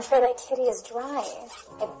 I'm afraid that kitty is dry.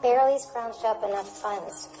 I barely scrounged up enough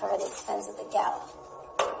funds to cover the expense of the gala.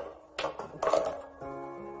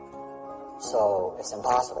 So, it's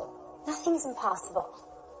impossible. Nothing's impossible.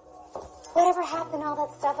 Whatever happened to all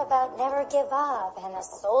that stuff about never give up and a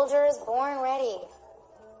soldier is born ready?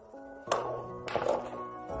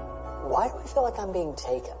 Why do I feel like I'm being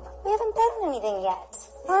taken? We haven't done anything yet.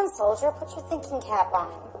 Come on, soldier, put your thinking cap on.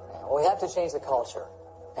 Well, we have to change the culture.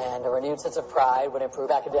 And a renewed sense of pride would improve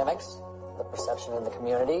academics, the perception in the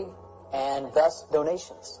community, and thus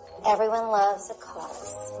donations. Everyone loves a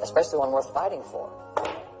cause. Especially one worth fighting for.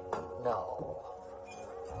 No.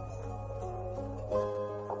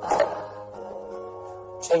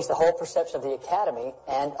 Change the whole perception of the academy,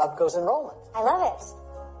 and up goes enrollment. I love it.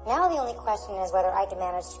 Now the only question is whether I can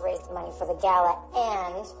manage to raise the money for the gala,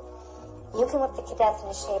 and you can whip the cadets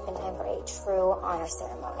into shape in time for a true honor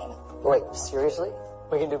ceremony. Wait, seriously?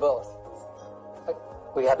 We can do both.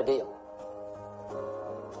 We have a deal.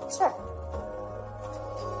 Sure.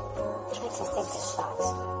 I'd like to sink this shot.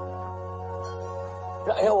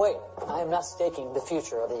 No, wait. I am not staking the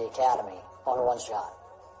future of the academy on one shot.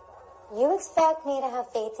 You expect me to have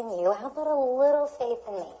faith in you. How about a little faith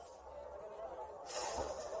in me?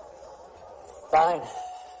 Fine.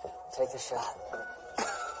 Take the shot.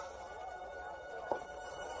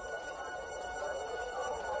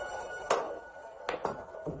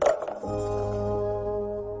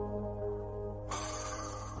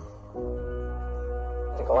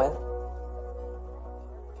 Did it go in?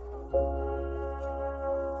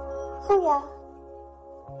 Oh, yeah.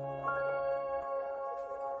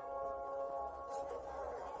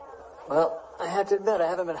 Well, I have to admit, I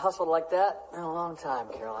haven't been hustled like that in a long time,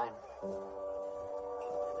 Caroline.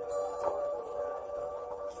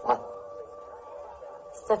 What?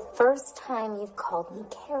 It's the first time you've called me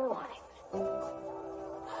Caroline.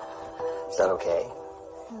 Is that okay?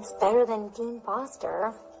 It's better than Dean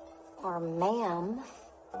Foster. Or ma'am.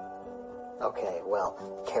 Okay, well,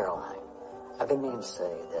 Caroline, I've been meaning to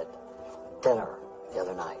say that dinner the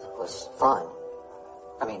other night was fun.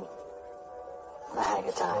 I mean, I had a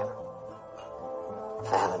good time.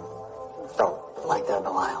 I haven't felt like that in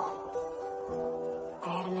a while. I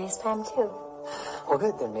had a nice time, too. Well,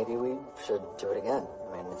 good, then maybe we should do it again.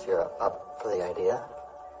 I mean, if you're up for the idea.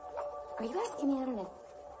 Are you asking me out on a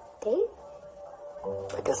date?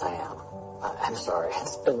 I guess I am. I'm sorry.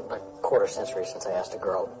 It's been a quarter century since I asked a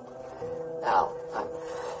girl. Now, I'm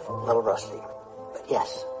a little rusty. But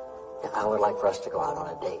yes, I would like for us to go out on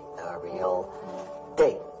a date. A real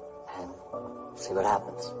date. And see what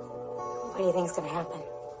happens. What do you think's gonna happen?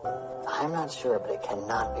 I'm not sure, but it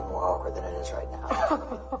cannot be more awkward than it is right now.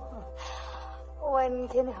 One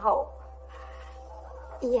can hope.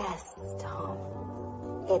 Yes, Tom.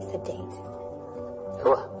 It's a date.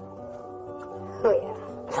 Hooah. Hoo-yeah.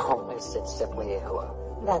 No, I said simply hooah.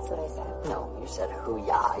 That's what I said. No, you said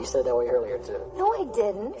hoo-yah. You said that way earlier, too. No, I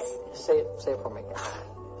didn't. Say it for me again.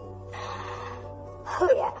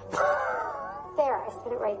 Hoo-yeah. There, I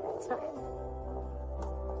said it right that time.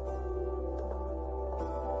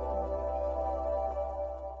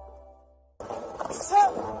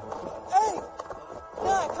 Seven, 8,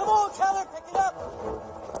 9. Come on, Keller, pick it up.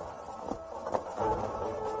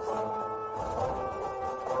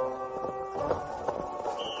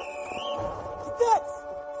 Cadets,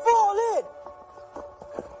 fall in.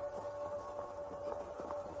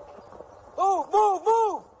 Move, move,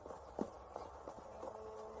 move.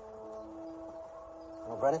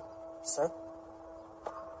 Colonel Brennan, sir.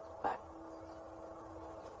 Back.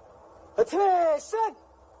 Attention.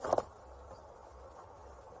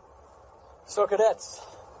 So, cadets,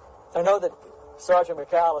 I know that Sergeant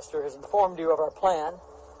McAllister has informed you of our plan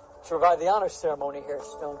to provide the honor ceremony here at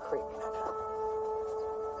Stone Creek.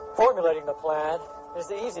 Formulating the plan is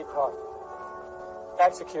the easy part.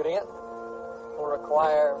 Executing it will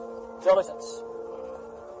require diligence,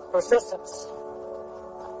 persistence,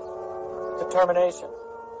 determination.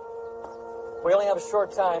 We only have a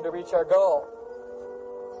short time to reach our goal.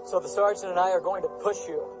 So the sergeant and I are going to push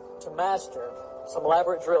you to master some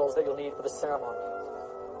elaborate drills that you'll need for the ceremony.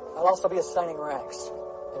 I'll also be assigning ranks,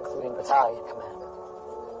 including battalion commander.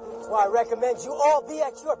 That's why I recommend you all be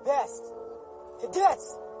at your best.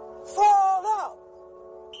 Cadets, fall out!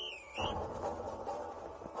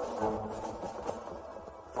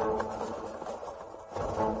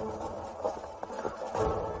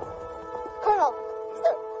 Colonel,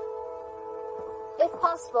 sir. If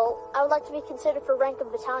possible, I would like to be considered for rank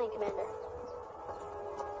of battalion commander.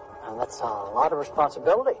 And that's a lot of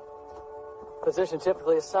responsibility. Position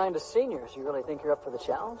typically assigned to seniors. You really think you're up for the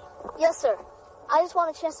challenge? Yes, sir. I just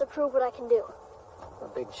want a chance to prove what I can do. A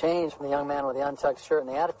big change from the young man with the untucked shirt and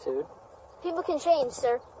the attitude. People can change,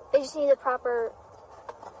 sir. They just need the proper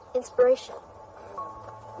inspiration.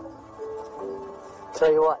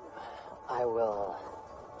 Tell you what, I will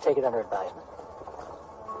take it under advisement.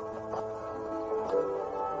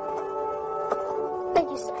 Thank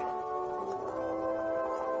you, sir.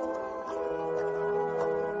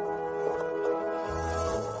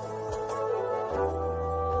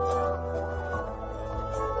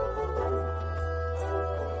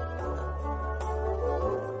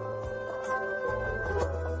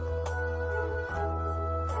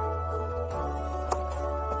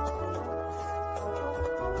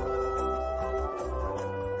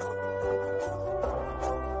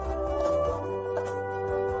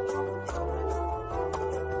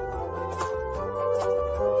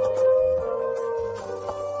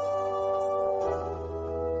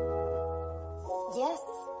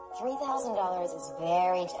 $3,000 is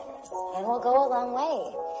very generous and will go a long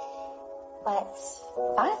way. But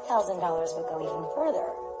 $5,000 would go even further.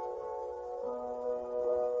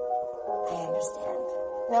 I understand.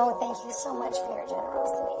 No, thank you so much for your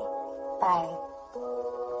generosity. Bye.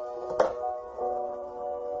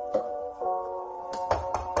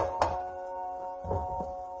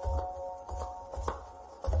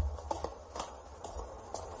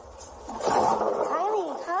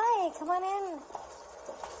 Kylie, hi, come on in.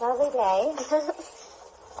 Lovely day.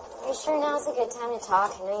 Are you sure now's a good time to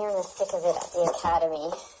talk? I know you're in the thick of it at the academy.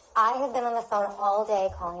 I have been on the phone all day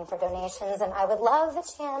calling for donations, and I would love the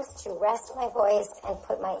chance to rest my voice and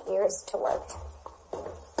put my ears to work.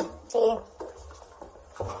 Tea?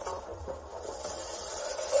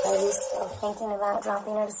 Are you still thinking about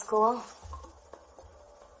dropping out of school?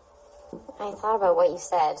 I thought about what you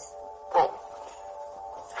said, but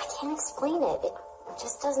I can't explain it. It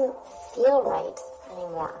just doesn't feel right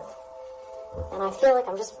anymore. And I feel like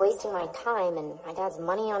I'm just wasting my time and my dad's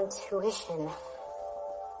money on tuition.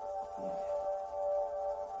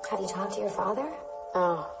 Have you talked to your father?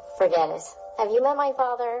 Oh, forget it. Have you met my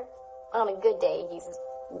father? On a good day, he's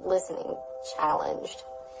listening challenged.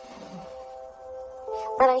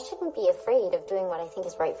 But I shouldn't be afraid of doing what I think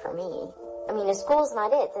is right for me. I mean, if school's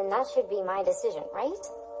not it, then that should be my decision, right?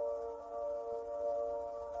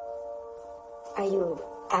 Are you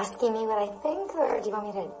asking me what I think, or do you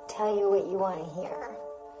want me to tell you what you want to hear?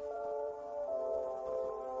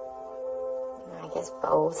 I guess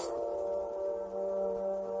both.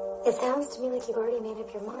 It sounds to me like you've already made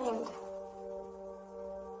up your mind.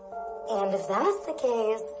 And if that's the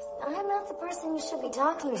case, I'm not the person you should be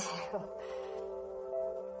talking to.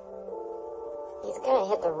 He's gonna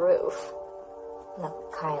hit the roof.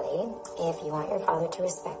 Look, Kylie, if you want your father to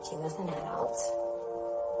respect you as an adult,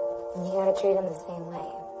 you gotta treat him the same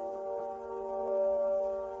way.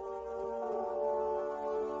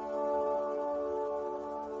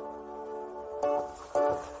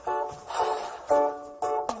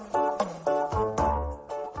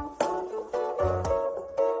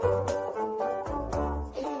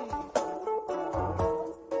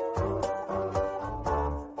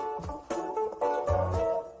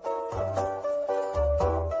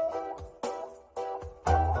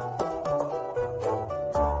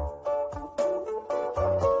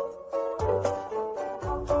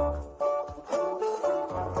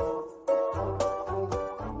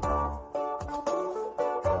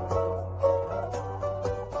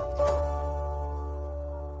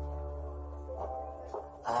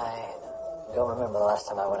 I don't remember the last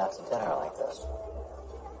time I went out to dinner like this.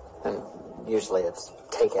 And usually it's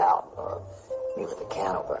takeout or meet with a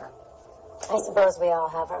can opener. I suppose we all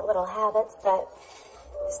have our little habits that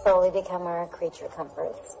slowly become our creature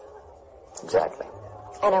comforts. Exactly.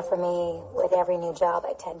 I know for me, with every new job,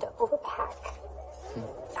 I tend to overpack.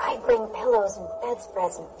 I bring pillows and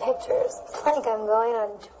bedspreads and pictures. It's like I'm going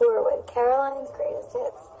on tour with Caroline's greatest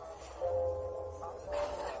hits.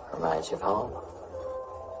 Reminds you of home.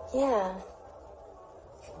 Yeah.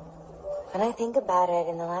 When I think about it,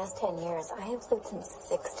 in the last 10 years, I have lived in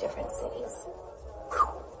 6 different cities.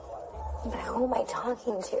 But who am I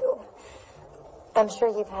talking to? I'm sure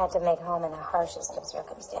you've had to make home in the harshest of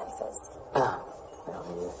circumstances.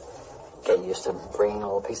 You get used to bringing a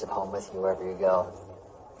little piece of home with you wherever you go.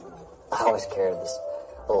 I always carried this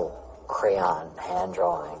little crayon hand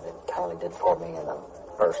drawing that Kylie did for me in the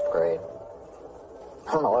 1st grade.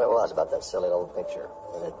 I don't know what it was about that silly little picture,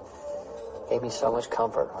 but it gave me so much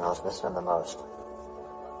comfort when I was missing him the most.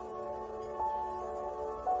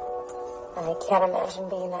 I can't imagine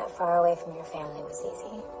being that far away from your family was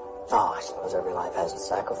easy. Oh, I suppose every life has its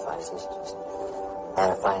sacrifices. Just a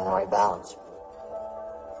matter of finding the right balance.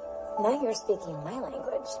 Now you're speaking my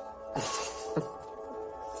language.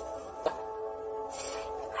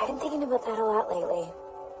 I've been thinking about that a lot lately.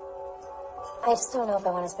 I just don't know if I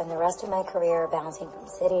want to spend the rest of my career bouncing from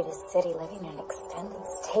city to city, living in extended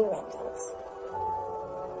stay rentals.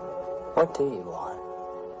 What do you want?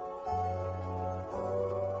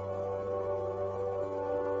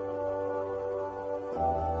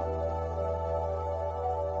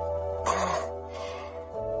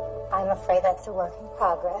 I'm afraid that's a work in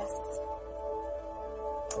progress.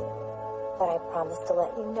 But I promise to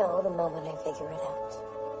let you know the moment I figure it out.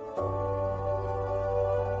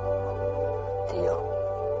 Deal.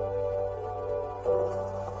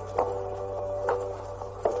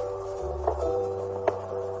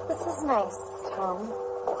 This is nice, Tom.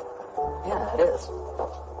 Yeah, it is.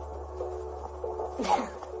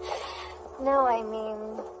 No, I mean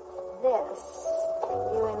this.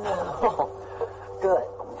 You and me. Oh, good.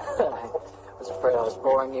 I was afraid I was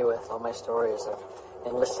boring you with all my stories of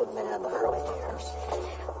enlisted men in the early years.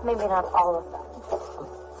 Maybe not all of them.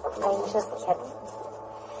 I'm just kidding.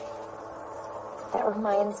 That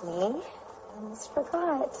reminds me, I almost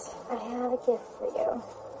forgot. I had a gift for you.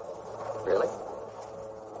 Really?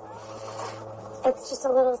 It's just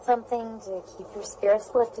a little something to keep your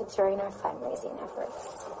spirits lifted during our fundraising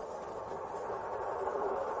efforts.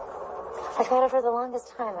 I've had it for the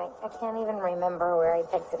longest time. I can't even remember where I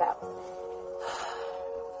picked it up.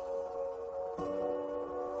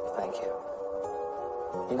 Thank you.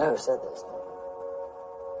 You know who said this?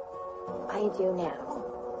 I do now.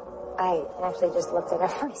 I actually just looked it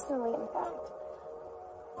up recently, in fact.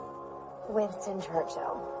 Winston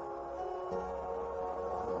Churchill.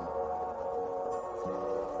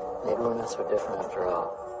 Maybe we're not so different after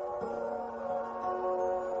all.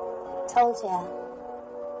 Told ya.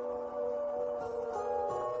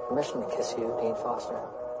 Permission to kiss you, Dean Foster?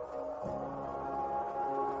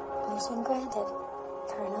 Permission granted,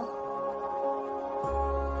 Colonel.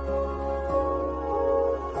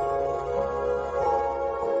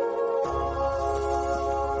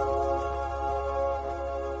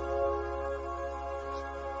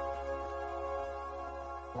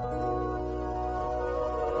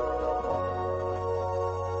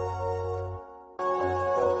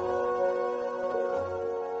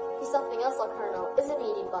 He's something else, Colonel, isn't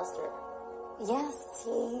he, Dean Buster? Yes,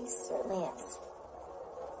 he certainly is.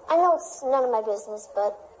 I know it's none of my business,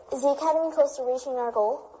 but is the Academy close to reaching our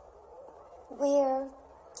goal? We're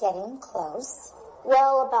getting close.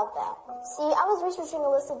 Well, about that. See, I was researching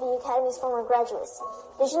a list of the Academy's former graduates.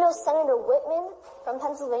 Did you know Senator Whitman from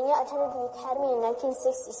Pennsylvania attended the Academy in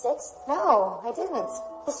 1966? No, I didn't.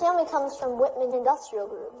 His family comes from Whitman Industrial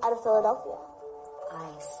Group out of Philadelphia.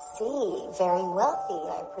 I see. Very wealthy,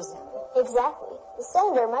 I presume. Exactly. The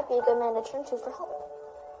senator might be a good man to turn to for help.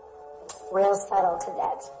 Real subtle,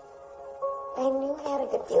 Cadet. I knew I had a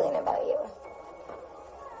good feeling about you.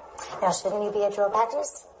 Now, shouldn't you be at drill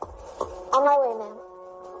practice? On my way, ma'am.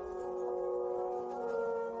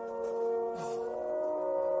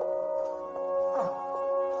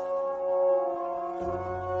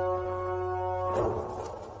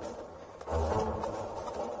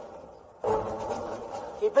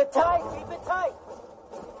 Keep it tight, keep it tight.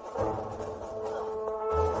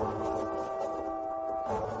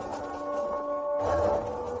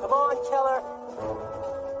 Come on, Keller.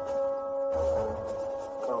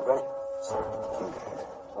 Oh, ready?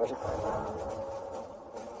 Sergeant.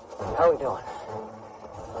 How are we doing?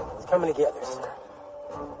 It's coming together, sir.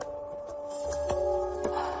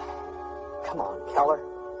 Come on, Keller.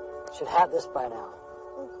 Should have this by now.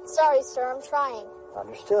 Sorry, sir, I'm trying.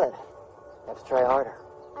 Understood. You have to try harder.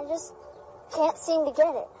 I just can't seem to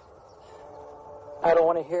get it. I don't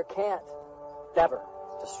want to hear can't. Never.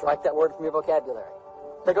 Just strike that word from your vocabulary.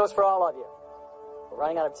 That goes for all of you. We're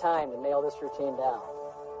running out of time to nail this routine down.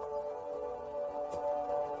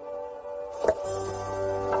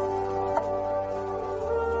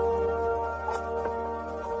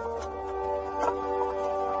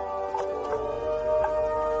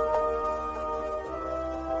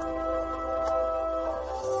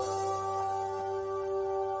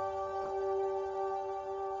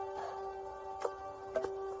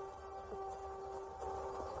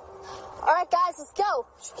 All right, guys, let's go.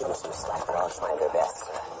 Just give us some slack, but I'll find their best.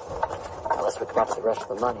 Unless we come up with the rest of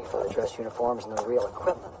the money for the dress uniforms and the real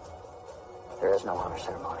equipment, there is no honor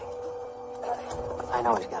ceremony. I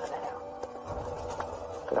know he's got it in him.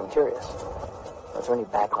 But I'm curious. Was there any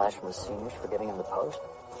backlash from the seniors for giving him the post?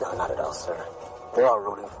 No, not at all, sir. They're all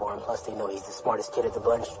rooting for him, plus they know he's the smartest kid at the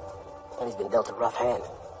bunch. And he's been dealt a rough hand.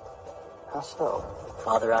 How so?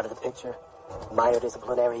 Father out of the picture. Minor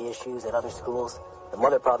disciplinary issues at other schools. The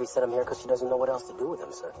mother probably sent him here because she doesn't know what else to do with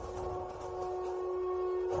him, sir.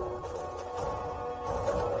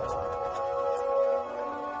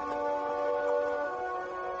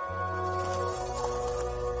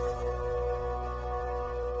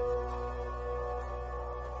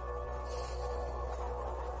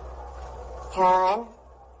 Caroline,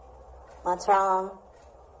 what's wrong?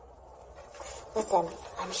 Listen,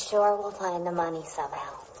 I'm sure we'll find the money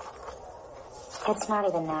somehow. It's not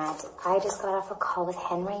even that. I just got off a call with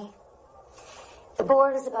Henry. The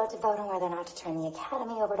board is about to vote on whether or not to turn the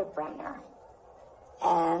academy over to Bremner.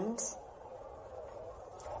 And?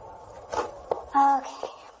 Okay.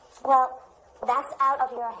 Well, that's out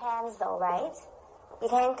of your hands, though, right? You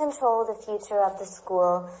can't control the future of the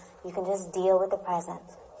school. You can just deal with the present.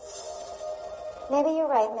 Maybe you're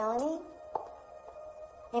right, Melanie.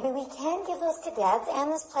 Maybe we can give those cadets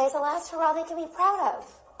and this place a last hurrah they can be proud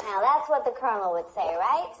of. Now, that's what the colonel would say,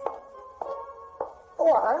 right?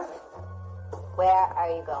 Or, Where are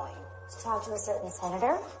you going? to talk to a certain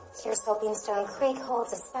senator. Here's hoping Stone Creek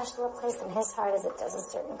holds as special a place in his heart as it does a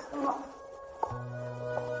certain colonel.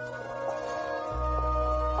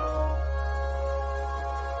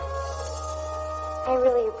 I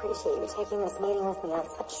really appreciate you taking this meeting with me on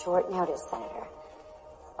such short notice, Senator.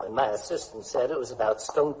 When my assistant said it was about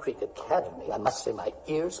Stone Creek Academy, I must say my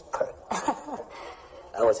ears perked.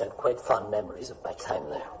 I always had quite fond memories of my time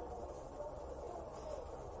there.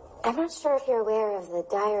 I'm not sure if you're aware of the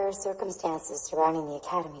dire circumstances surrounding the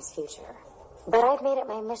Academy's future, but I've made it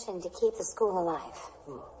my mission to keep the school alive.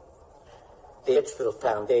 The Edgefield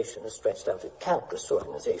Foundation has stretched out to countless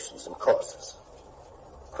organizations and causes.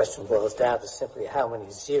 The question boils down to simply how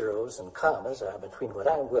many zeros and commas are between what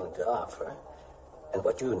I'm willing to offer and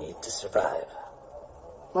what you need to survive.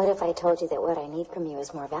 What if I told you that what I need from you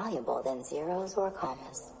is more valuable than zeros or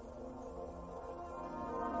commas?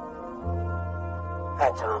 Hi,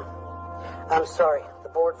 Tom. I'm sorry. The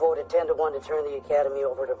board voted 10-1 to turn the academy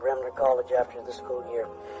over to Bremner College after the school year.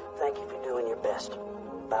 Thank you for doing your best.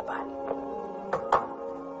 Bye-bye.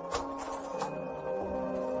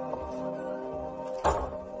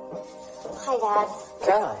 Hi, Dad.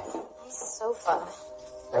 Caroline, Nice sofa.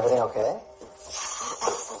 everything okay? I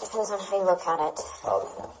guess that depends on how you look at it.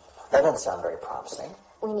 Oh, that doesn't sound very promising.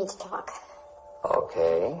 We need to talk.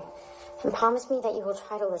 Okay. And promise me that you will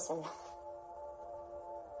try to listen.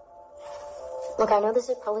 Look, I know this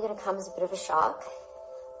is probably going to come as a bit of a shock,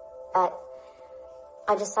 but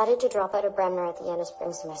I decided to drop out of Bremner at the end of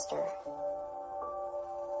spring semester.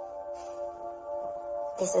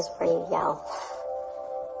 This is where you yell.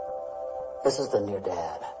 This is the new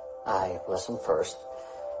dad. I listen first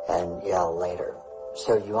and yell later.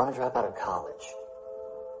 So you want to drop out of college?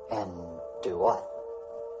 And do what?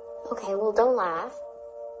 Okay, well, don't laugh,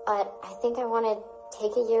 but I think I want to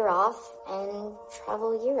take a year off and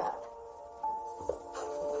travel Europe.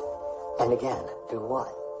 And again, do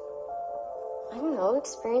what? I don't know,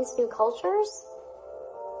 experience new cultures?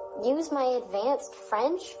 Use my advanced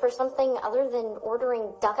French for something other than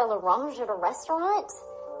ordering duck à l'orange at a restaurant?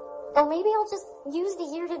 Or maybe I'll just use the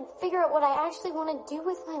year to figure out what I actually want to do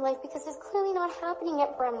with my life, because it's clearly not happening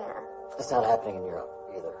at Bremner. It's not happening in Europe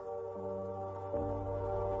either.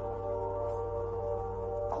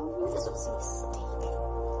 I knew this was a mistake.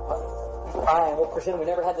 Fine, we'll pretend we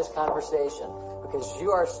never had this conversation, because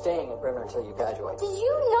you are staying at Bremner until you graduate. Did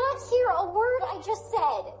you not hear a word I just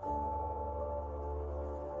said?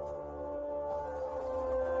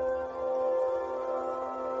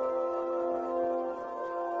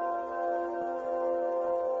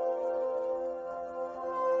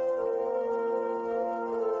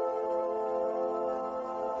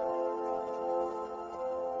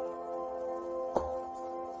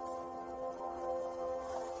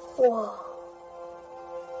 Whoa.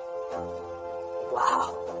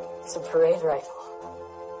 Wow. It's a parade rifle.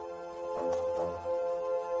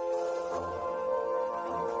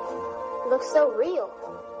 looks so real.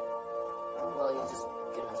 Well, you just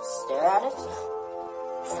gonna stare at it?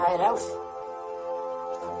 Try it out.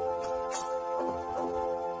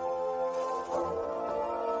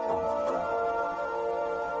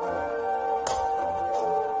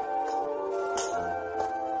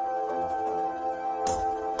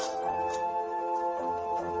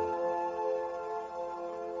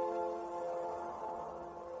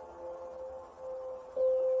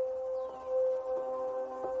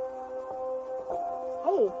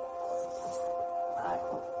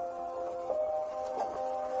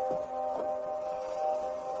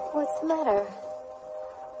 What's the matter?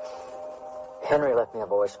 Henry left me a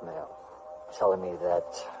voicemail telling me that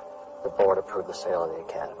the board approved the sale of the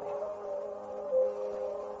academy.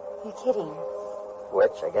 You're kidding.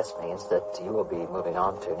 Which I guess means that you will be moving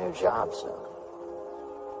on to a new job soon.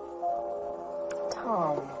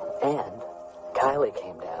 Tom. And Kylie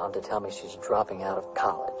came down to tell me she's dropping out of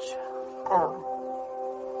college. Oh.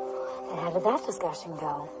 And how did that discussion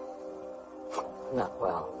go? Not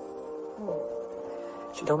well.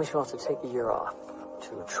 She told me she wants to take a year off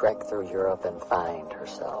to trek through Europe and find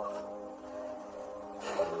herself.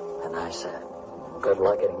 And I said, good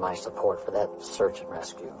luck getting my support for that search and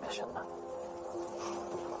rescue mission.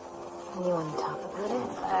 You want to talk about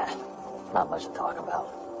it? Not much to talk about.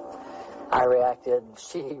 I reacted,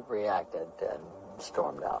 she reacted, and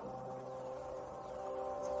stormed out.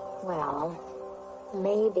 Well,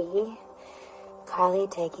 maybe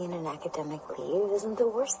Kylie taking an academic leave isn't the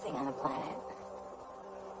worst thing on the planet.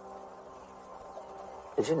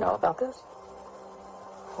 Did you know about this?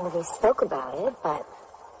 Well, we spoke about it, but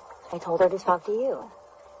I told her to talk to you.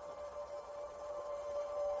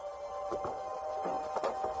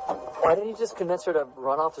 Why didn't you just convince her to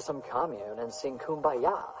run off to some commune and sing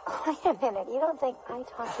Kumbaya? Wait a minute, you don't think I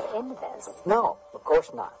talked her into this? No, of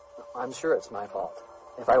course not. I'm sure it's my fault.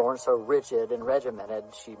 If I weren't so rigid and regimented,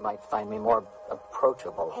 she might find me more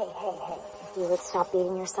approachable. Hey. If you would stop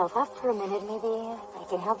beating yourself up for a minute, maybe I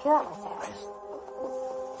can help you out with this.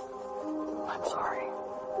 I'm sorry.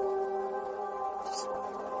 Just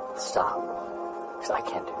stop. Because I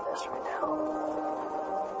can't do this right now.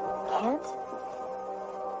 Can't?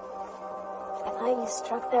 I thought you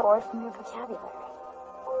struck that word from your vocabulary.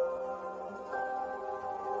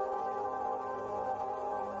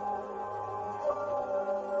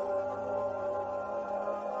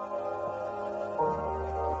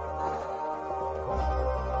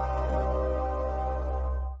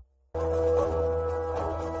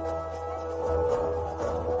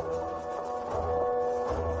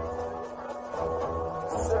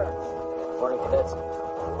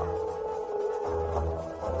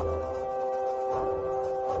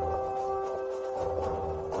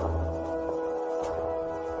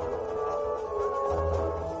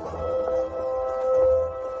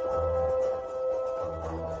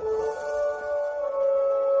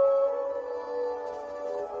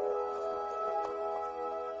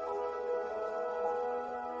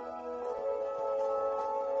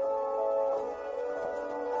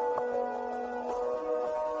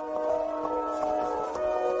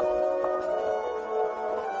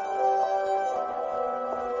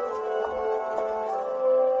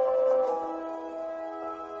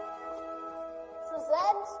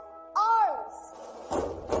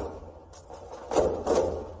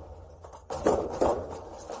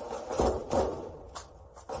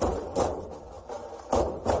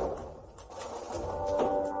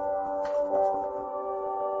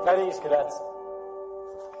 At ease, cadets.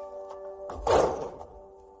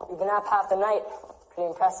 You've been up half the night. Pretty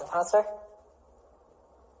impressive, huh, sir?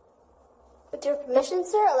 With your permission,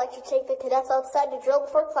 sir, I'd like to take the cadets outside to drill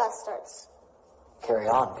before class starts. Carry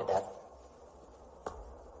on, cadet.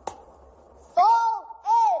 Fall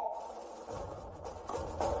in!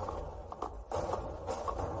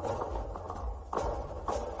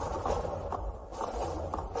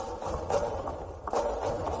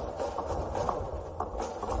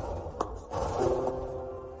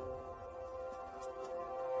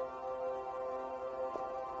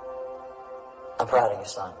 I'm proud of you,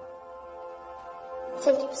 son.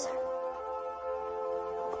 Thank you, sir.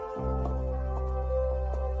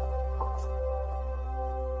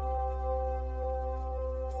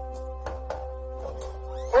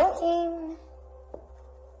 Working.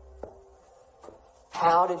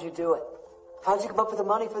 How did you do it? How did you come up with the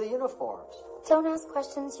money for the uniforms? Don't ask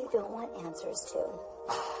questions you don't want answers to.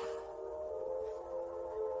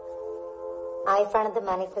 I fronted the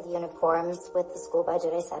money for the uniforms with the school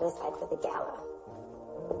budget I set aside for the gala.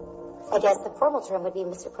 I guess the formal term would be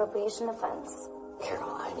misappropriation of funds.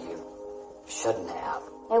 Caroline, you shouldn't have.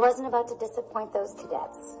 I wasn't about to disappoint those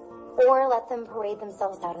cadets. Or let them parade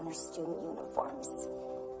themselves out in their student uniforms.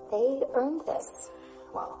 They earned this.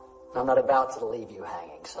 Well, I'm not about to leave you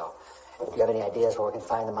hanging, so if you have any ideas where we can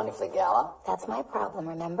find the money for the gala? That's my problem,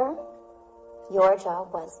 remember? Your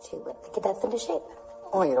job was to whip the cadets into shape.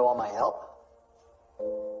 Oh, you don't want my help?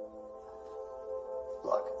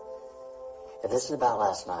 Look, if this is about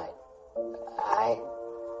last night,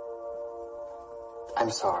 I'm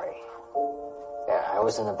sorry. Yeah, I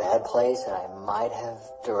was in a bad place, and I might have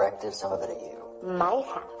directed some of it at you. Might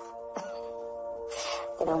have.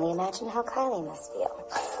 I can only imagine how Kylie must feel.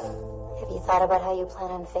 Have you thought about how you plan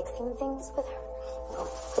on fixing things with her? No.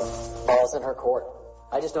 Ball's in her court.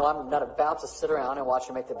 I just know I'm not about to sit around and watch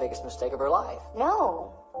her make the biggest mistake of her life.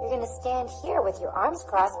 No. You're going to stand here with your arms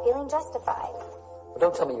crossed, feeling justified. But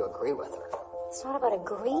don't tell me you agree with her. It's not about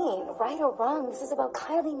agreeing, right or wrong. This is about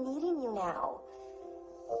Kylie needing you now.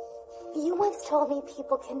 You once told me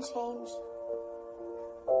people can change.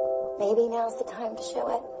 Maybe now's the time to show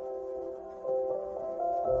it.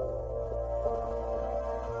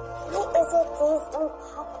 Why is it these don't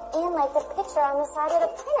pop in like the picture on the side of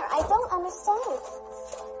the printer? I don't understand.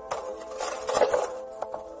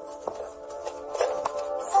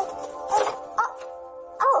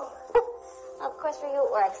 Of course for you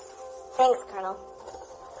it works. Thanks, Colonel.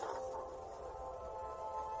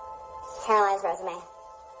 Caroline's resume.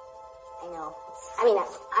 I know. I mean,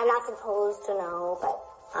 I'm not supposed to know, but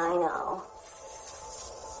I know.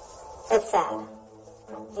 It's sad.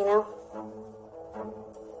 You know?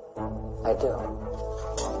 I do.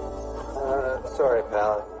 Sorry,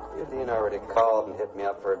 pal. Eugene already called and hit me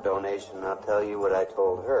up for a donation, and I'll tell you what I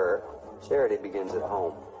told her. Charity begins at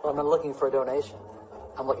home. Well, I'm not looking for a donation.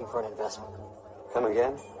 I'm looking for an investment. Come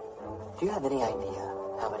again? Do you have any idea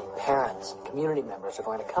how many parents and community members are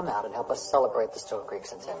going to come out and help us celebrate the Stone Creek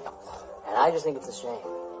Centennial? And I just think it's a shame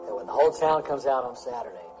that when the whole town comes out on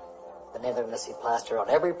Saturday, the name they're going to see plastered on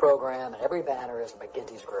every program and every banner is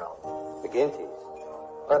McGinty's Grill. McGinty's?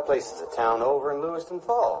 That place is a town over in Lewiston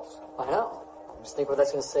Falls. I know. Just think what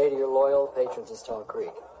that's going to say to your loyal patrons in Stone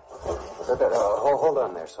Creek. Hold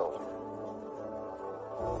on there, soldier.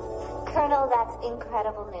 Colonel, that's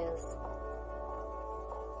incredible news.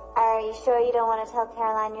 Are you sure you don't want to tell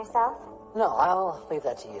Caroline yourself? No, I'll leave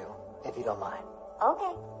that to you, if you don't mind.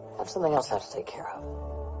 Okay. I have something else I have to take care of.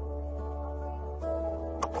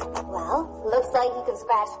 Well, looks like you can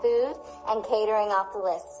scratch food and catering off the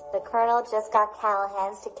list. The Colonel just got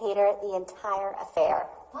Callahan's to cater the entire affair.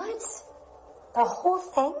 What? The whole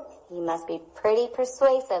thing? He must be pretty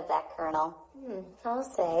persuasive, that Colonel. I'll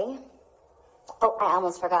say. Oh, I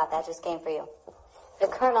almost forgot. That just came for you. The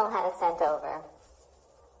Colonel had it sent over.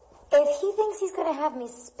 If he thinks he's going to have me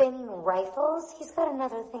spinning rifles, he's got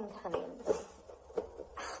another thing coming.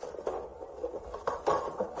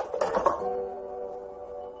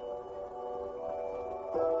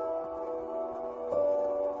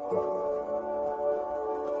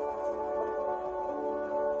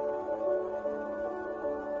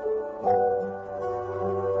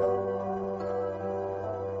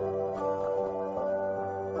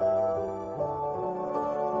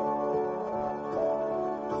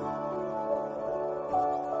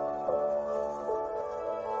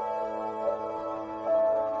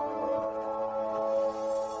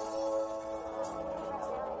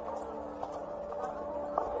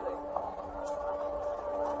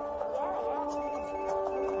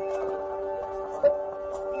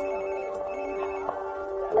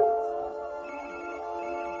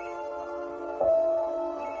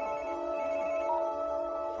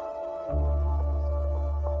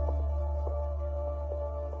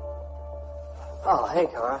 Oh, hey,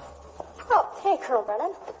 Cara. Oh, hey, Colonel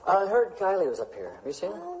Brennan. I heard Kylie was up here. Have you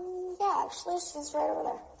seen her? Yeah, actually, she's right over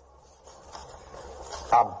there.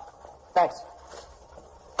 Thanks.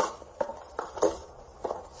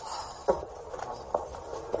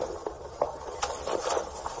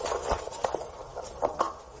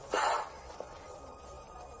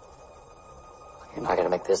 You're not going to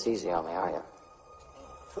make this easy on me, are you?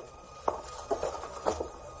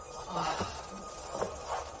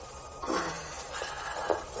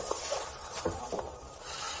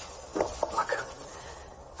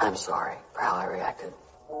 I'm sorry for how I reacted.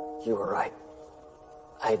 You were right.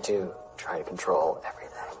 I do try to control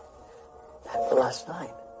everything. After last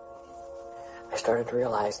night, I started to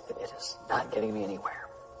realize that it is not getting me anywhere.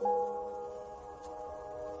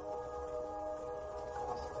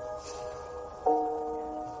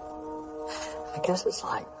 I guess it's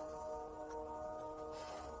like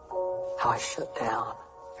how I shut down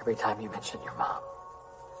every time you mention your mom.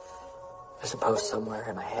 I suppose somewhere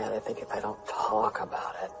in my head, I think if I don't talk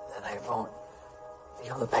about it, then I won't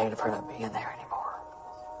feel the pain of her not being there anymore.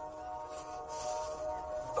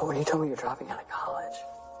 But when you told me you're dropping out of college,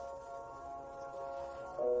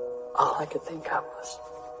 all I could think of was,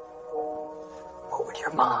 what would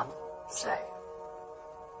your mom say?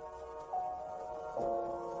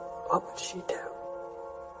 What would she do?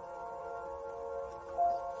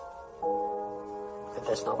 But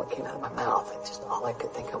that's not what came out of my mouth. All I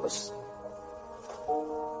could think of was,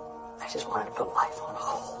 I just wanted to put life on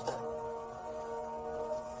hold.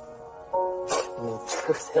 And the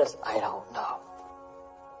truth is, I don't know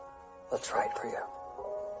what's right for you.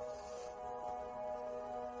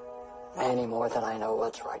 Any more than I know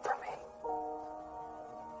what's right for me.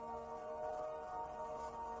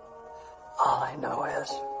 All I know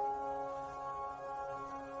is,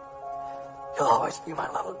 you'll always be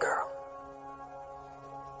my little girl.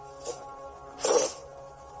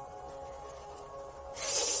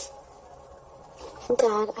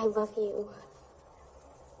 Dad, I love you.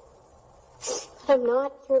 But I'm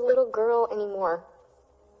not your little girl anymore.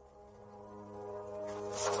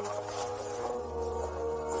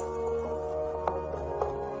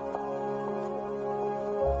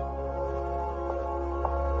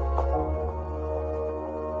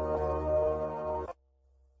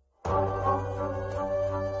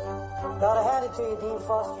 Gotta hand it to you, Dean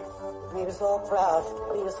Foster. Made us all proud.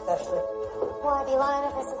 Me especially. Well, I'd be lying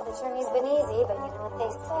if I said the journey's been easy, but you know what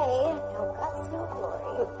they say, no guts, no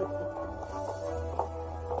glory.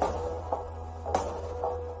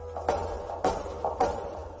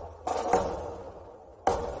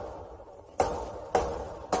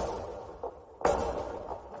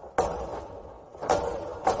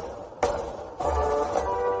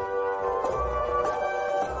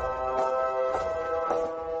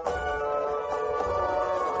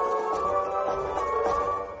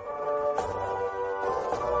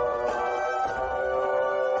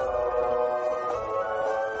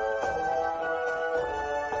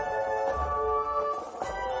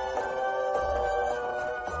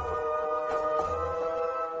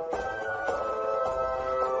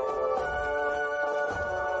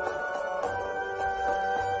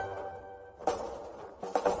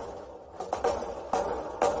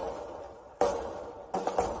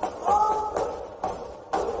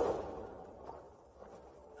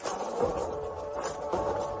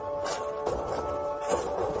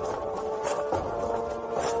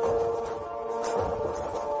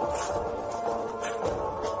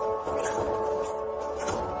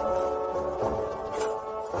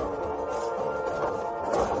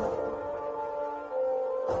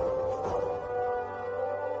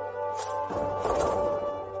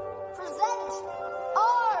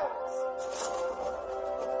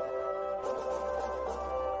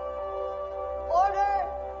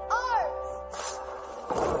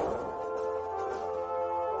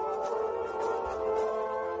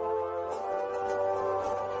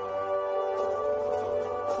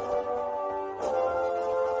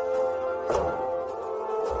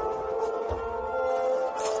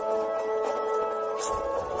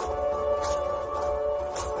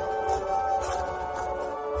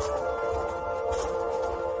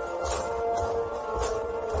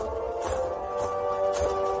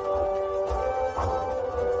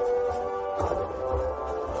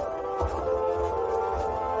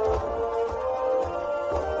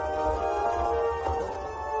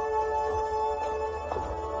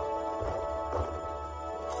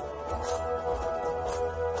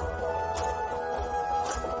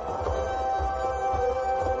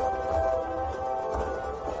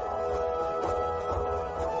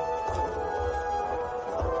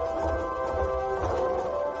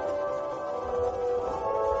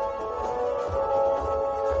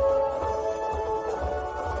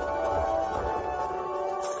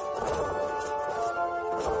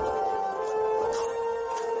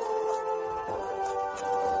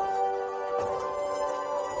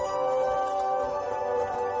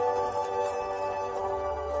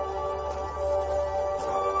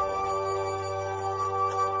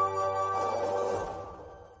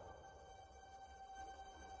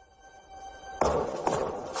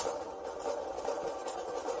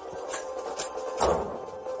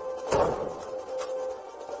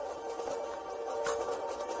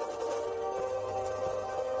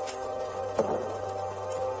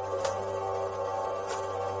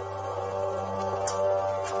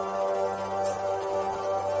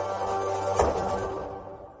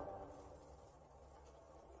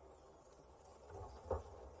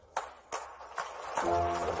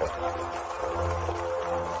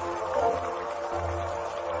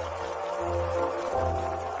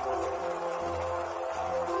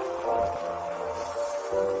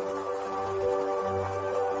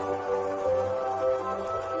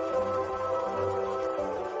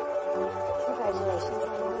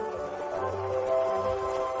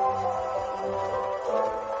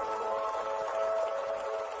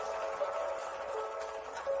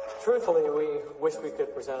 Truthfully, we wish we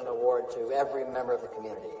could present an award to every member of the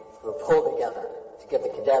community who pulled together to give the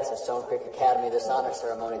cadets at Stone Creek Academy this honor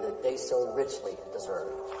ceremony that they so richly deserve.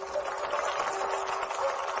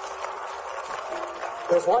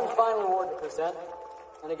 There's one final award to present,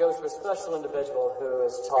 and it goes to a special individual who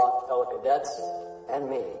has taught fellow cadets and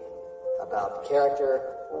me about character,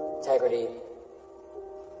 integrity,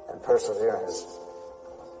 and perseverance.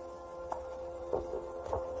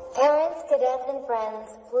 Parents, cadets, and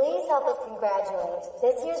friends, please help us congratulate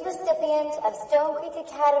this year's recipient of Stone Creek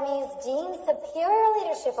Academy's Dean Superior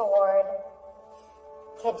Leadership Award,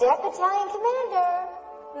 Cadet Battalion Commander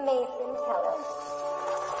Mason Keller.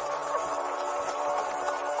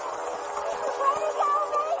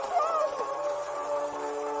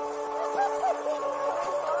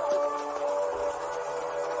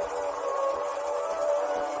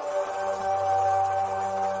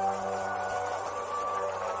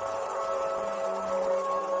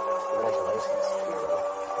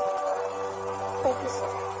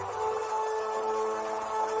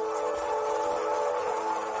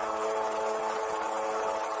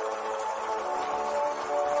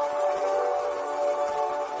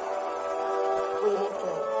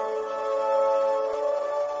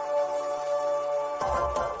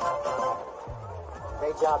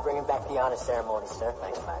 Great job bringing back the honor ceremony, sir.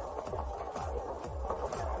 Thanks, Matt.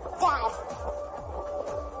 Dad!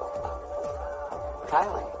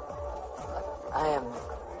 Kylie, I am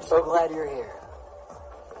so glad you're here.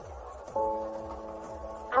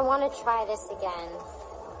 I want to try this again.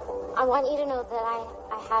 I want you to know that I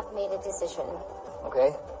have made a decision.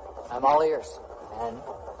 Okay? I'm all ears. And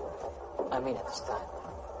I mean it this time.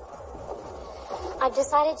 I've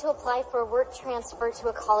decided to apply for a work transfer to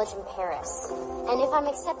a college in Paris. And if I'm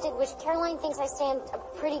accepted, which Caroline thinks I stand a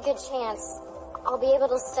pretty good chance, I'll be able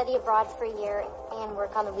to study abroad for a year and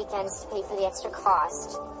work on the weekends to pay for the extra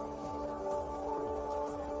cost.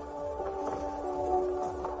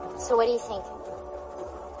 So what do you think?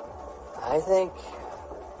 I think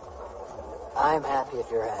I'm happy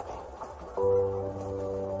if you're happy.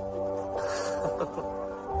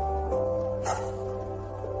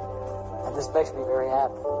 And this makes me very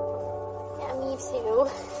happy. Yeah, me too.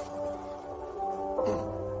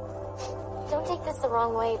 Don't take this the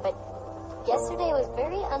wrong way, but yesterday was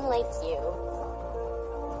very unlike you.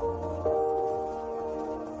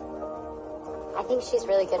 I think she's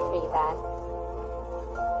really good for you, Dad.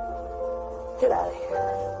 Get out of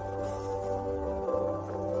here.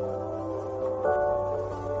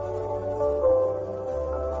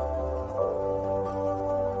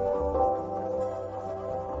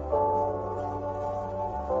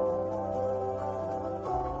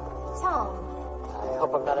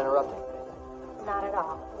 Not at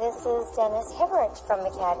all. This is Dennis Hibbert from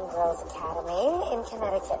McCadden Girls Academy in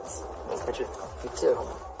Connecticut. Nice to meet you. You too.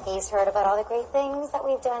 He's heard about all the great things that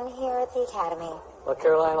we've done here at the Academy. Well,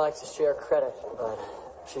 Caroline likes to share credit, but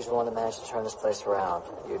she's the one that managed to turn this place around.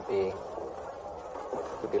 You'd be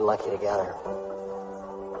lucky to get her.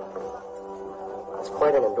 It's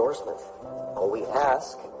quite an endorsement. All we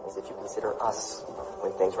ask is that you consider us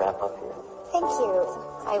when things wrap up here. Thank you.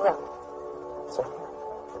 I will. So.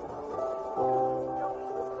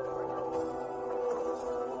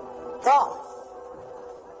 Tom,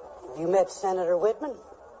 have you met Senator Whitman?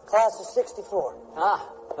 Class of 64. Ah,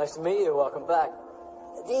 nice to meet you. Welcome back.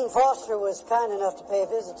 Dean Foster was kind enough to pay a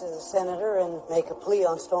visit to the senator and make a plea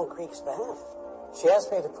on Stone Creek's behalf. She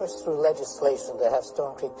asked me to push through legislation to have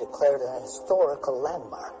Stone Creek declared an historical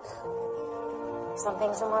landmark. Some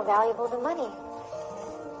things are more valuable than money.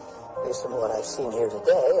 Based on what I've seen here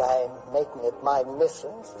today, I'm making it my mission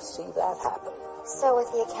to see that happen. So with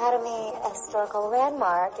the Academy historical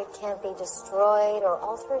landmark, it can't be destroyed or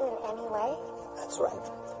altered in any way? That's right.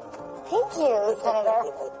 Thank you, Senator.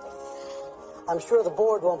 I'm sure the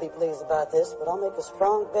board won't be pleased about this, but I'll make a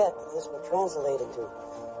strong bet that this will translate into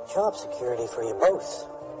job security for you both.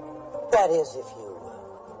 That is, if you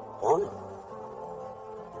want it.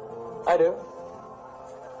 I do.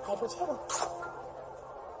 I do too.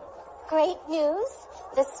 Great news.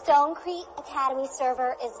 The Stone Creek Academy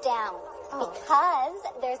server is down. Because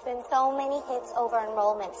there's been so many hits over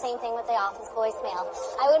enrollment. Same thing with the office voicemail.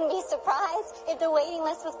 I wouldn't be surprised if the waiting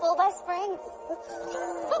list was full by spring.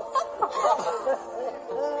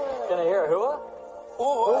 Can I hear a hooah?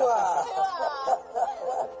 Hooah!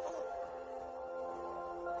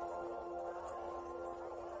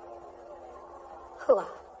 Hooah.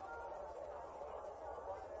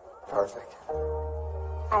 Perfect.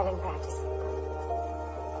 I've been practicing.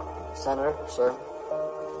 Senator, sir,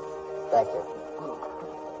 Thank you.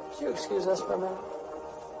 Would you excuse us for a minute?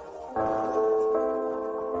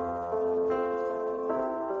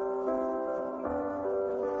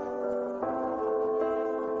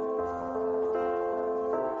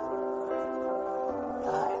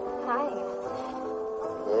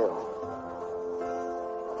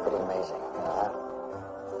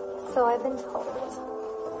 So I've been told.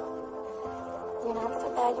 You're not so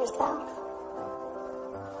bad yourself.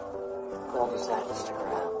 Well, you decided to stick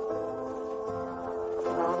around.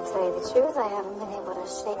 Well, to tell you the truth, I haven't been able to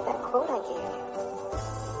shake that quote I gave you.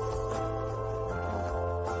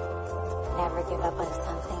 Never give up on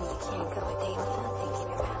something you can't go a day without thinking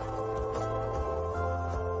about.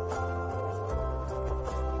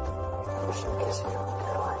 I wish I could kiss you,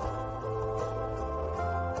 Caroline.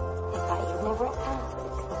 I thought you'd never ask.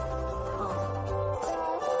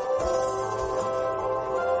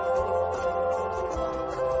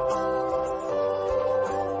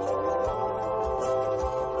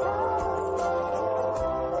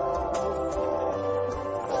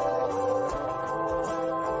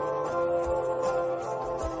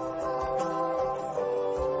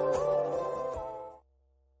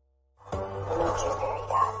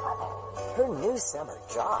 Summer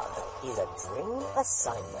job is a dream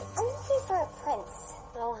assignment. I'm looking for a prince.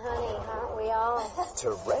 Oh, honey, aren't we all? To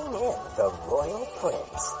rein in the royal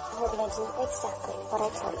prince. We're going to do exactly what I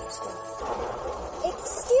told you to.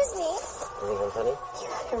 Excuse me. Anything funny? You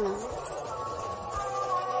have your moments.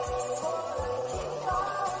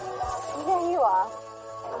 There you are.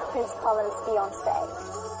 Prince Colin's fiancé.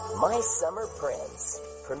 My Summer Prince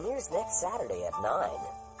premieres next Saturday at 9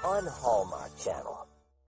 on Hallmark Channel.